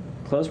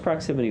 Close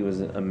proximity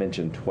was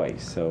mentioned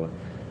twice, so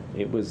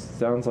it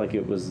sounds like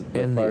it was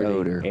the And the farting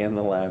odor. and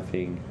the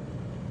laughing,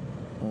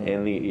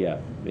 and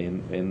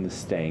the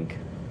stank,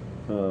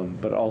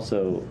 but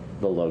also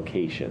the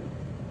location.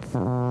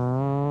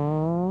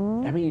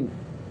 I mean,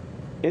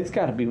 it's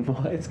got to be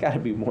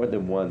more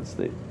than once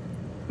that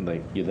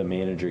like the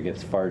manager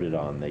gets farted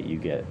on that you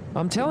get.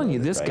 I'm telling you,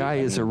 this right? guy I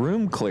is a mean,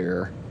 room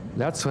clearer.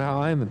 That's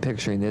how I'm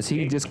picturing this.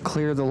 He can just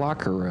clear the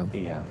locker room.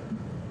 Yeah,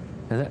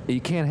 And you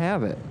can't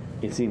have it.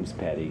 it seems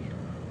petty.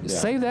 Yeah.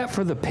 Save that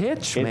for the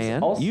pitch, It's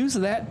man. also- Use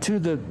that to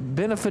the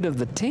benefit of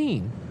the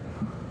team.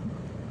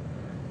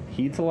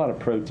 He eats a lot of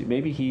protein.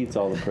 Maybe he eats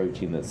all the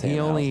protein that Sam He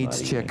only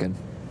Howell's eats not eating. chicken.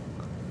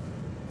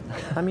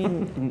 I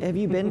mean, have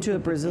you been to a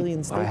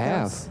Brazilian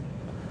steakhouse?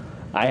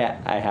 I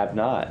have. I have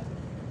not.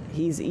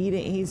 He's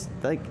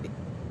like,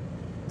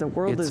 the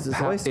world is his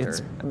oyster.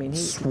 It's I mean,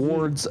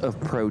 swords of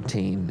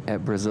protein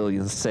at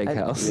Brazilian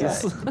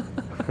steakhouses.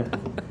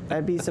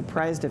 I'd be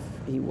surprised if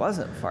he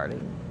wasn't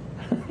farting.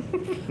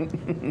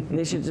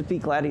 They should just be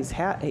glad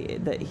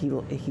that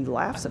he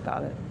laughs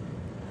about it.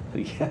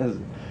 Yes.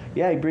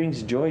 Yeah, he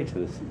brings joy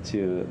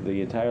to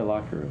the entire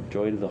locker room.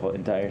 Joy to the whole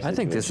entire situation. I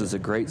think this is a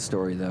great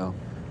story, though.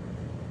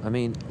 I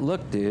mean,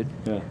 look, dude,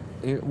 Yeah.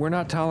 we're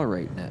not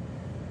tolerating it.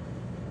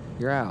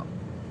 You're out.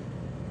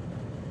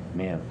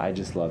 Man, I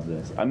just love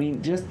this. I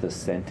mean, just the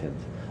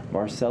sentence.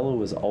 Marcelo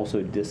was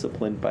also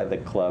disciplined by the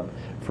club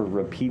for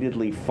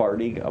repeatedly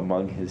farting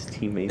among his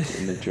teammates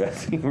in the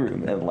dressing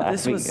room and laughing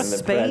This was in the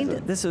Spain.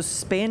 presence. This was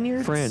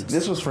Spaniards. French.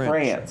 This was French.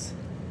 France.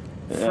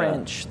 Yeah.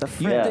 French. The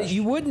You, French.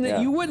 you wouldn't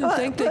Yeah. you wouldn't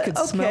think they could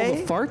smell the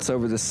okay. farts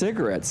over the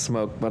cigarette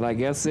smoke, but I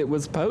guess it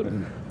was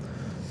potent.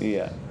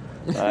 Yeah.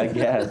 I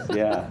guess,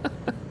 yeah.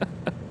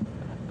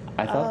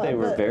 I thought they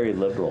were but- very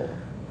liberal.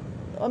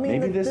 I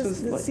mean, Maybe this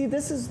was like- see,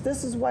 this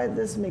is why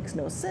this makes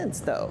no sense,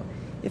 though.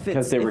 If it's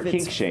 'Cause they were if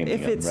it's- kink-shaming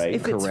if him, it's right?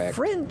 if it's Correct.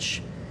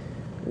 French,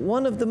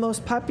 one of the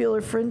most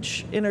popular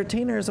French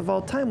entertainers of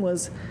all time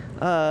was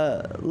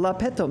La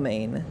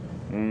Petomane,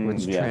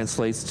 Which yes.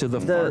 translates to the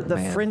the fart the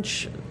man.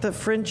 French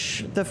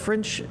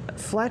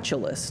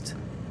flatulist,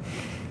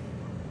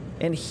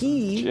 and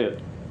he Shit.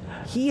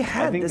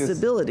 had think this this-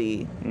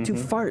 ability to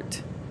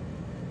fart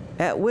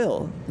at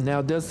will.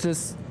 Now, does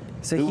this?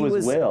 So Who he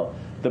was Will?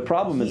 The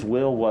problem is he-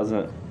 Will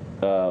wasn't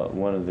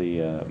one of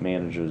the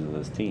managers of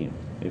this team.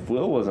 If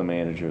Will was a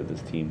manager of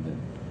this team, then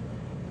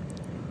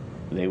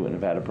they wouldn't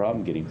have had a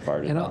problem getting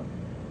farted And on.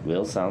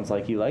 Will sounds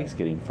like he likes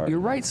getting farted You're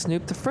on. right,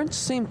 Snoop. The French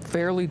seem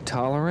fairly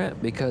tolerant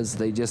because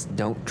they just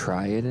don't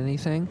try at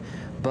anything,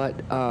 but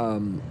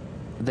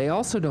they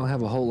also don't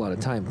have a whole lot of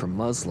time for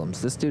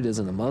Muslims. This dude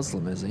isn't a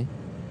Muslim, is he?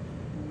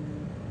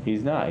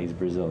 He's not. He's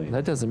Brazilian.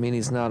 That doesn't mean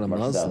he's not a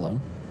Marcelo.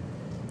 Muslim.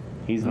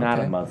 He's not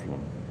a Okay. Muslim.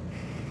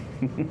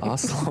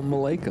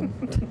 Assalamu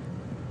alaikum.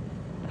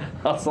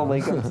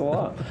 Assalamualaikum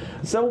salam.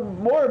 So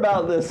more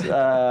about this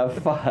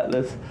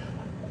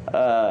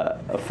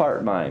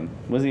fart mime.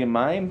 Was he a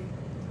mime?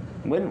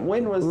 When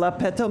was? La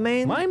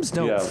Petomane? Mimes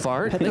don't Yeah.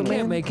 fart. They Petaman?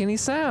 can't make any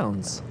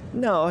sounds.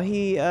 No,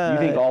 he. You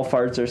think all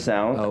farts are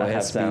sound? Oh,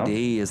 have sound?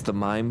 SPD is the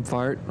mime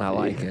fart. I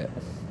like it.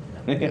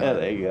 Yeah,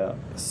 there you go.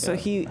 So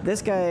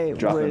this guy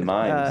Dropping would.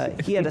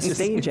 mimes. He had a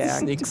stage act.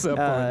 Sneaks up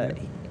on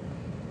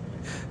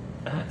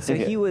So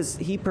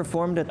he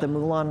performed at the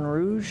Moulin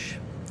Rouge.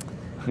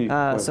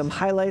 Some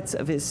highlights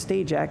of his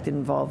stage act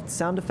involved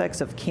sound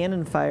effects of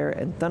cannon fire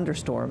and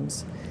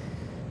thunderstorms,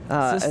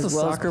 Is this as the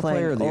well soccer as playing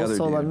player or the O other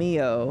Sole dude?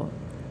 Mio.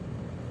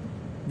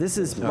 This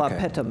is La Okay.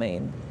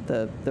 Petomane,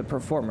 the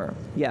performer.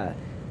 Yeah,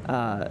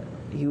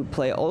 he would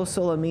play O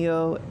Sole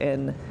Mio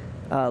and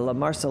La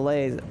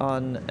Marseillaise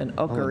on an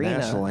national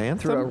ocarina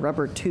through a anthem?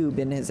 rubber tube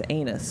in his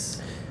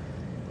anus,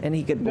 and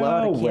he could blow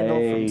out No a candle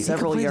way. from He He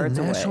several could play yards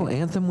the national away.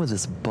 anthem with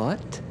his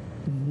butt.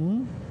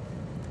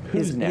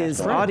 Who's His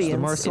national? the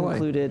audience Marseillaise.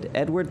 included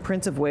Edward,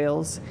 Prince of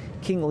Wales,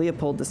 King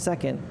Leopold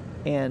II,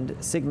 and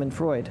Sigmund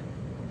Freud.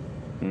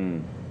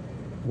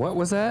 What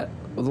was that?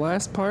 The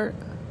last part?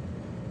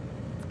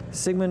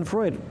 Sigmund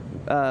Freud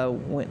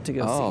went to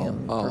go see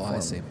him perform. I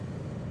see.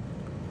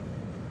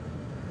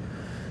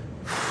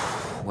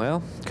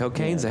 Well,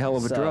 cocaine's Yeah, a hell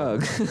of a so-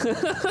 drug.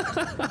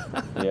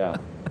 Yeah.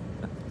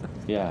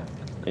 Yeah.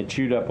 It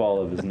chewed up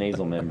all of his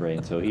nasal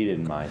membrane, so he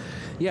didn't mind.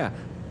 Yeah,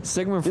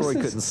 Sigmund This Freud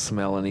is- couldn't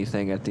smell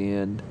anything at the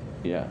end.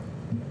 Yeah.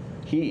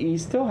 He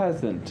still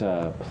hasn't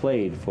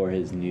played for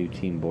his new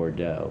team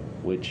Bordeaux,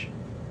 which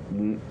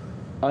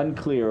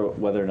unclear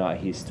whether or not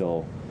he's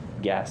still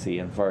gassy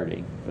and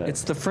farting. But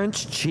It's the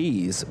French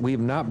cheese. We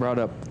have not brought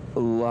up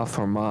La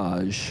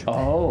Fromage.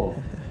 oh,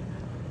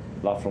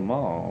 La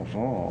Fromage.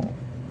 Oh.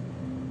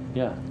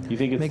 Yeah. You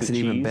think it's Makes the it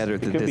even cheese? better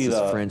It that could this be is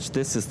the- French.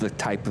 This is the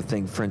type of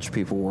thing French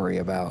people worry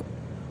about.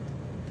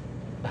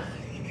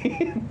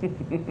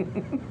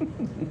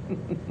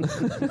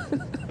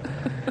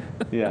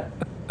 Yeah.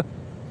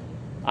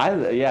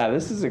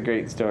 This is a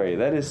great story.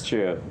 That is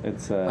true.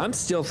 It's I'm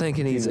still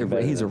thinking he's even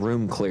better a than-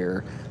 room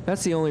clearer.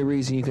 That's the only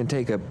reason you can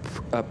take a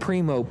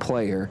primo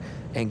player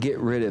and get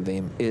rid of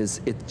him.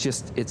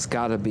 It's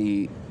got to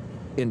be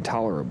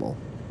intolerable.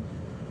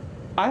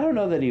 I don't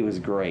know that he was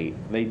great.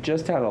 They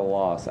just had a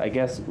loss. I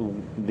guess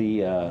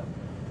the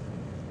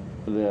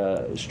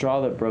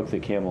straw that broke the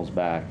camel's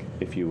back,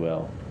 if you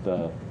will.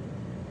 The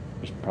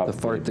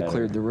Fart that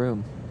cleared the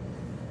room.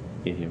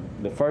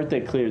 The fart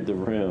that cleared the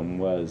room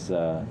was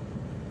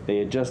they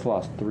had just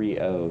lost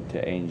 3-0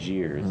 to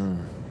Angers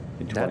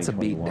in 2021. That's a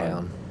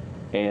beatdown.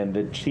 And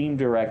the team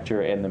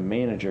director and the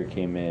manager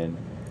came in,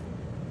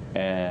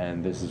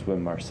 and this is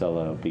when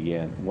Marcelo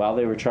began. While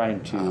they were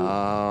trying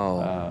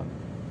to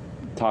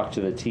talk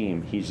to the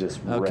team, he's just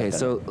Okay, ripping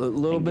so a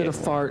little and bit of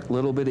giggling. fart,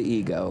 little bit of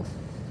ego.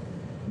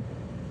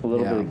 A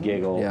little Yeah. bit of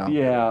giggle.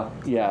 Yeah.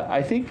 Yeah.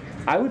 I think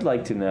I would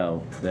like to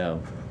know, though,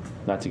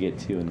 not to get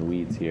too in the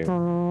weeds here, but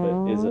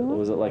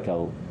was it like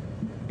a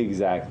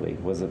exactly?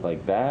 Was it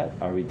like that?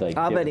 Are we like?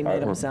 I'll bet he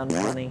made are- him sound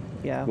funny.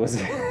 Yeah. Was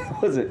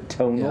it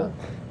tonal,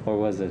 or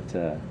was it?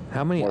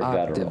 How many more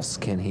guttural? octaves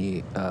can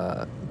he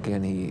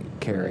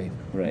carry?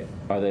 Right.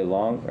 Are they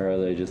long, or are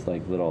they just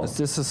like little? Is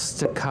this a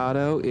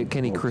staccato?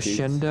 Can he Little toots.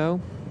 crescendo?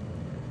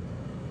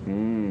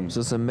 Is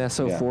this a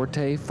meso Yeah.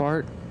 forte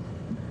fart?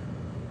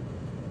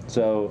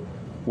 So,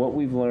 what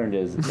we've learned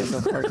is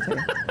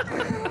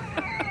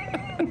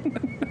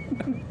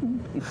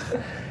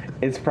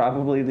it's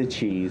probably the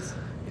cheese,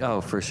 Oh,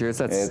 for sure. It's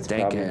that It's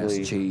stank ass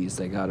probably- cheese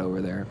they got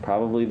over there.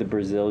 probably the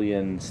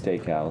Brazilian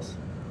steakhouse.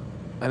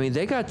 I mean,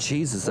 they got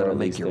cheeses Or that'll at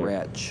make least you they're-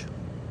 retch.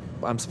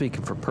 I'm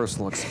speaking from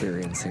personal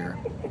experience here.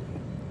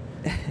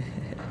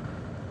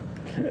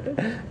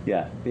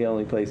 Yeah, the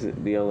only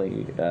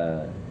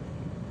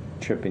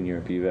trip in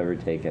Europe you've ever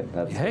taken.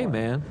 That's the Hey, one.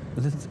 man.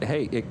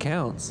 Hey, it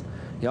counts.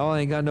 Y'all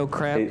ain't got no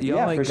craft. Y'all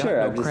Yeah, ain't for got sure.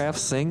 no I'm just- craft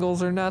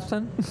singles or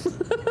nothing.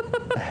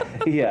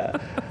 Yeah,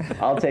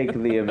 I'll take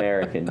the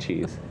American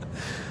cheese.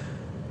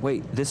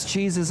 Wait, this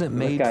cheese isn't The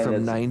made guy from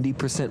that's-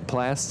 90%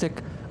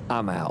 plastic.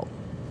 I'm out.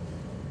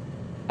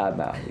 I'm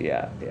out.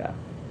 Yeah.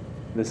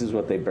 This is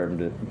what they burned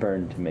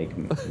to make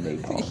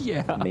napalm.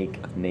 Yeah.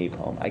 Make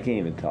napalm. I can't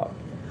even talk.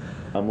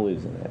 I'm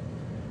losing it.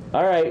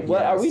 All right.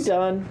 Well, are we Yes.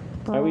 done?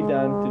 Are we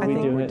done? Did I we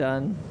think do we're it?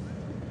 done.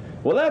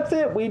 Well, that's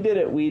it. We did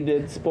it. We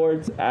did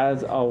sports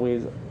as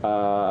always.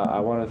 I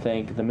want to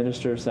thank the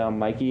Minister of Sound,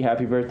 Mikey.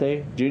 Happy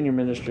birthday. Junior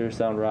Minister of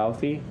Sound,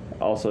 Ralphie.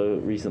 Also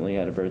recently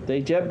had a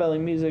birthday. Jeb Belly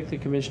Music, the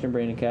Commissioner,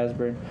 Brandon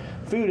Casburn.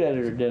 Food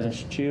Editor,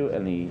 Dennis Chu.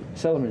 And the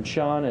Cellarman,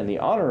 Sean. And the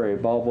honorary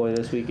ball boy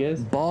this week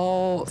is...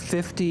 Ball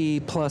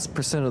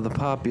 50+% of the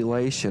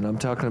population. I'm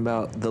talking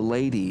about the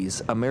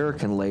ladies,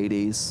 American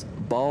ladies,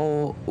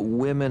 ball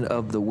women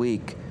of the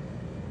week.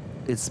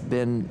 It's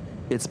been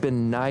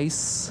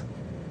nice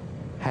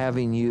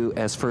having you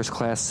as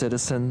first-class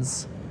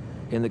citizens.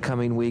 In the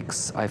coming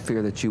weeks, I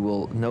fear that you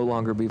will no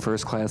longer be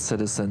first-class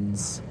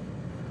citizens.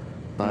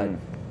 But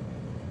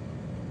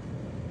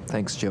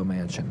thanks, Joe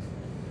Manchin.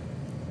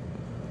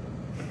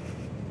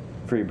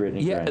 Free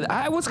Britney Yeah, Griner.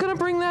 I was going to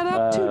bring that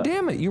up too.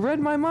 Damn it. You read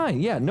my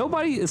mind. Yeah,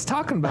 nobody is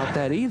talking about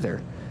that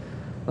either.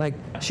 Like,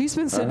 she's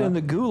been sitting in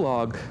the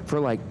gulag for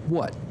like,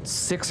 what,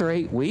 6 or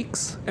 8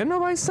 weeks? And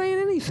nobody's saying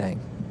anything.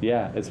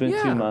 Yeah, it's been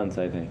Yeah. 2 months,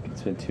 I think.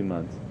 It's been 2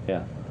 months.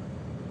 Yeah.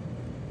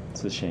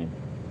 It's a shame.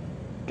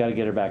 Got to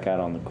get her back out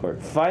on the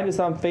court. Find us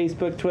on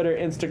Facebook, Twitter,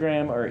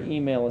 Instagram, or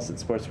email us at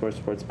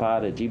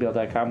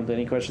sportsportsportspod@gmail.com with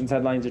any questions,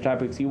 headlines, or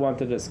topics you want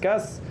to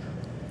discuss.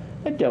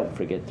 And don't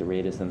forget to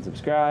rate us and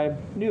subscribe.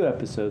 New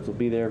episodes will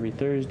be there every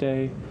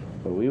Thursday,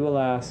 where we will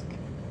ask,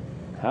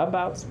 how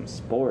about some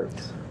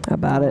sports? How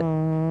about it?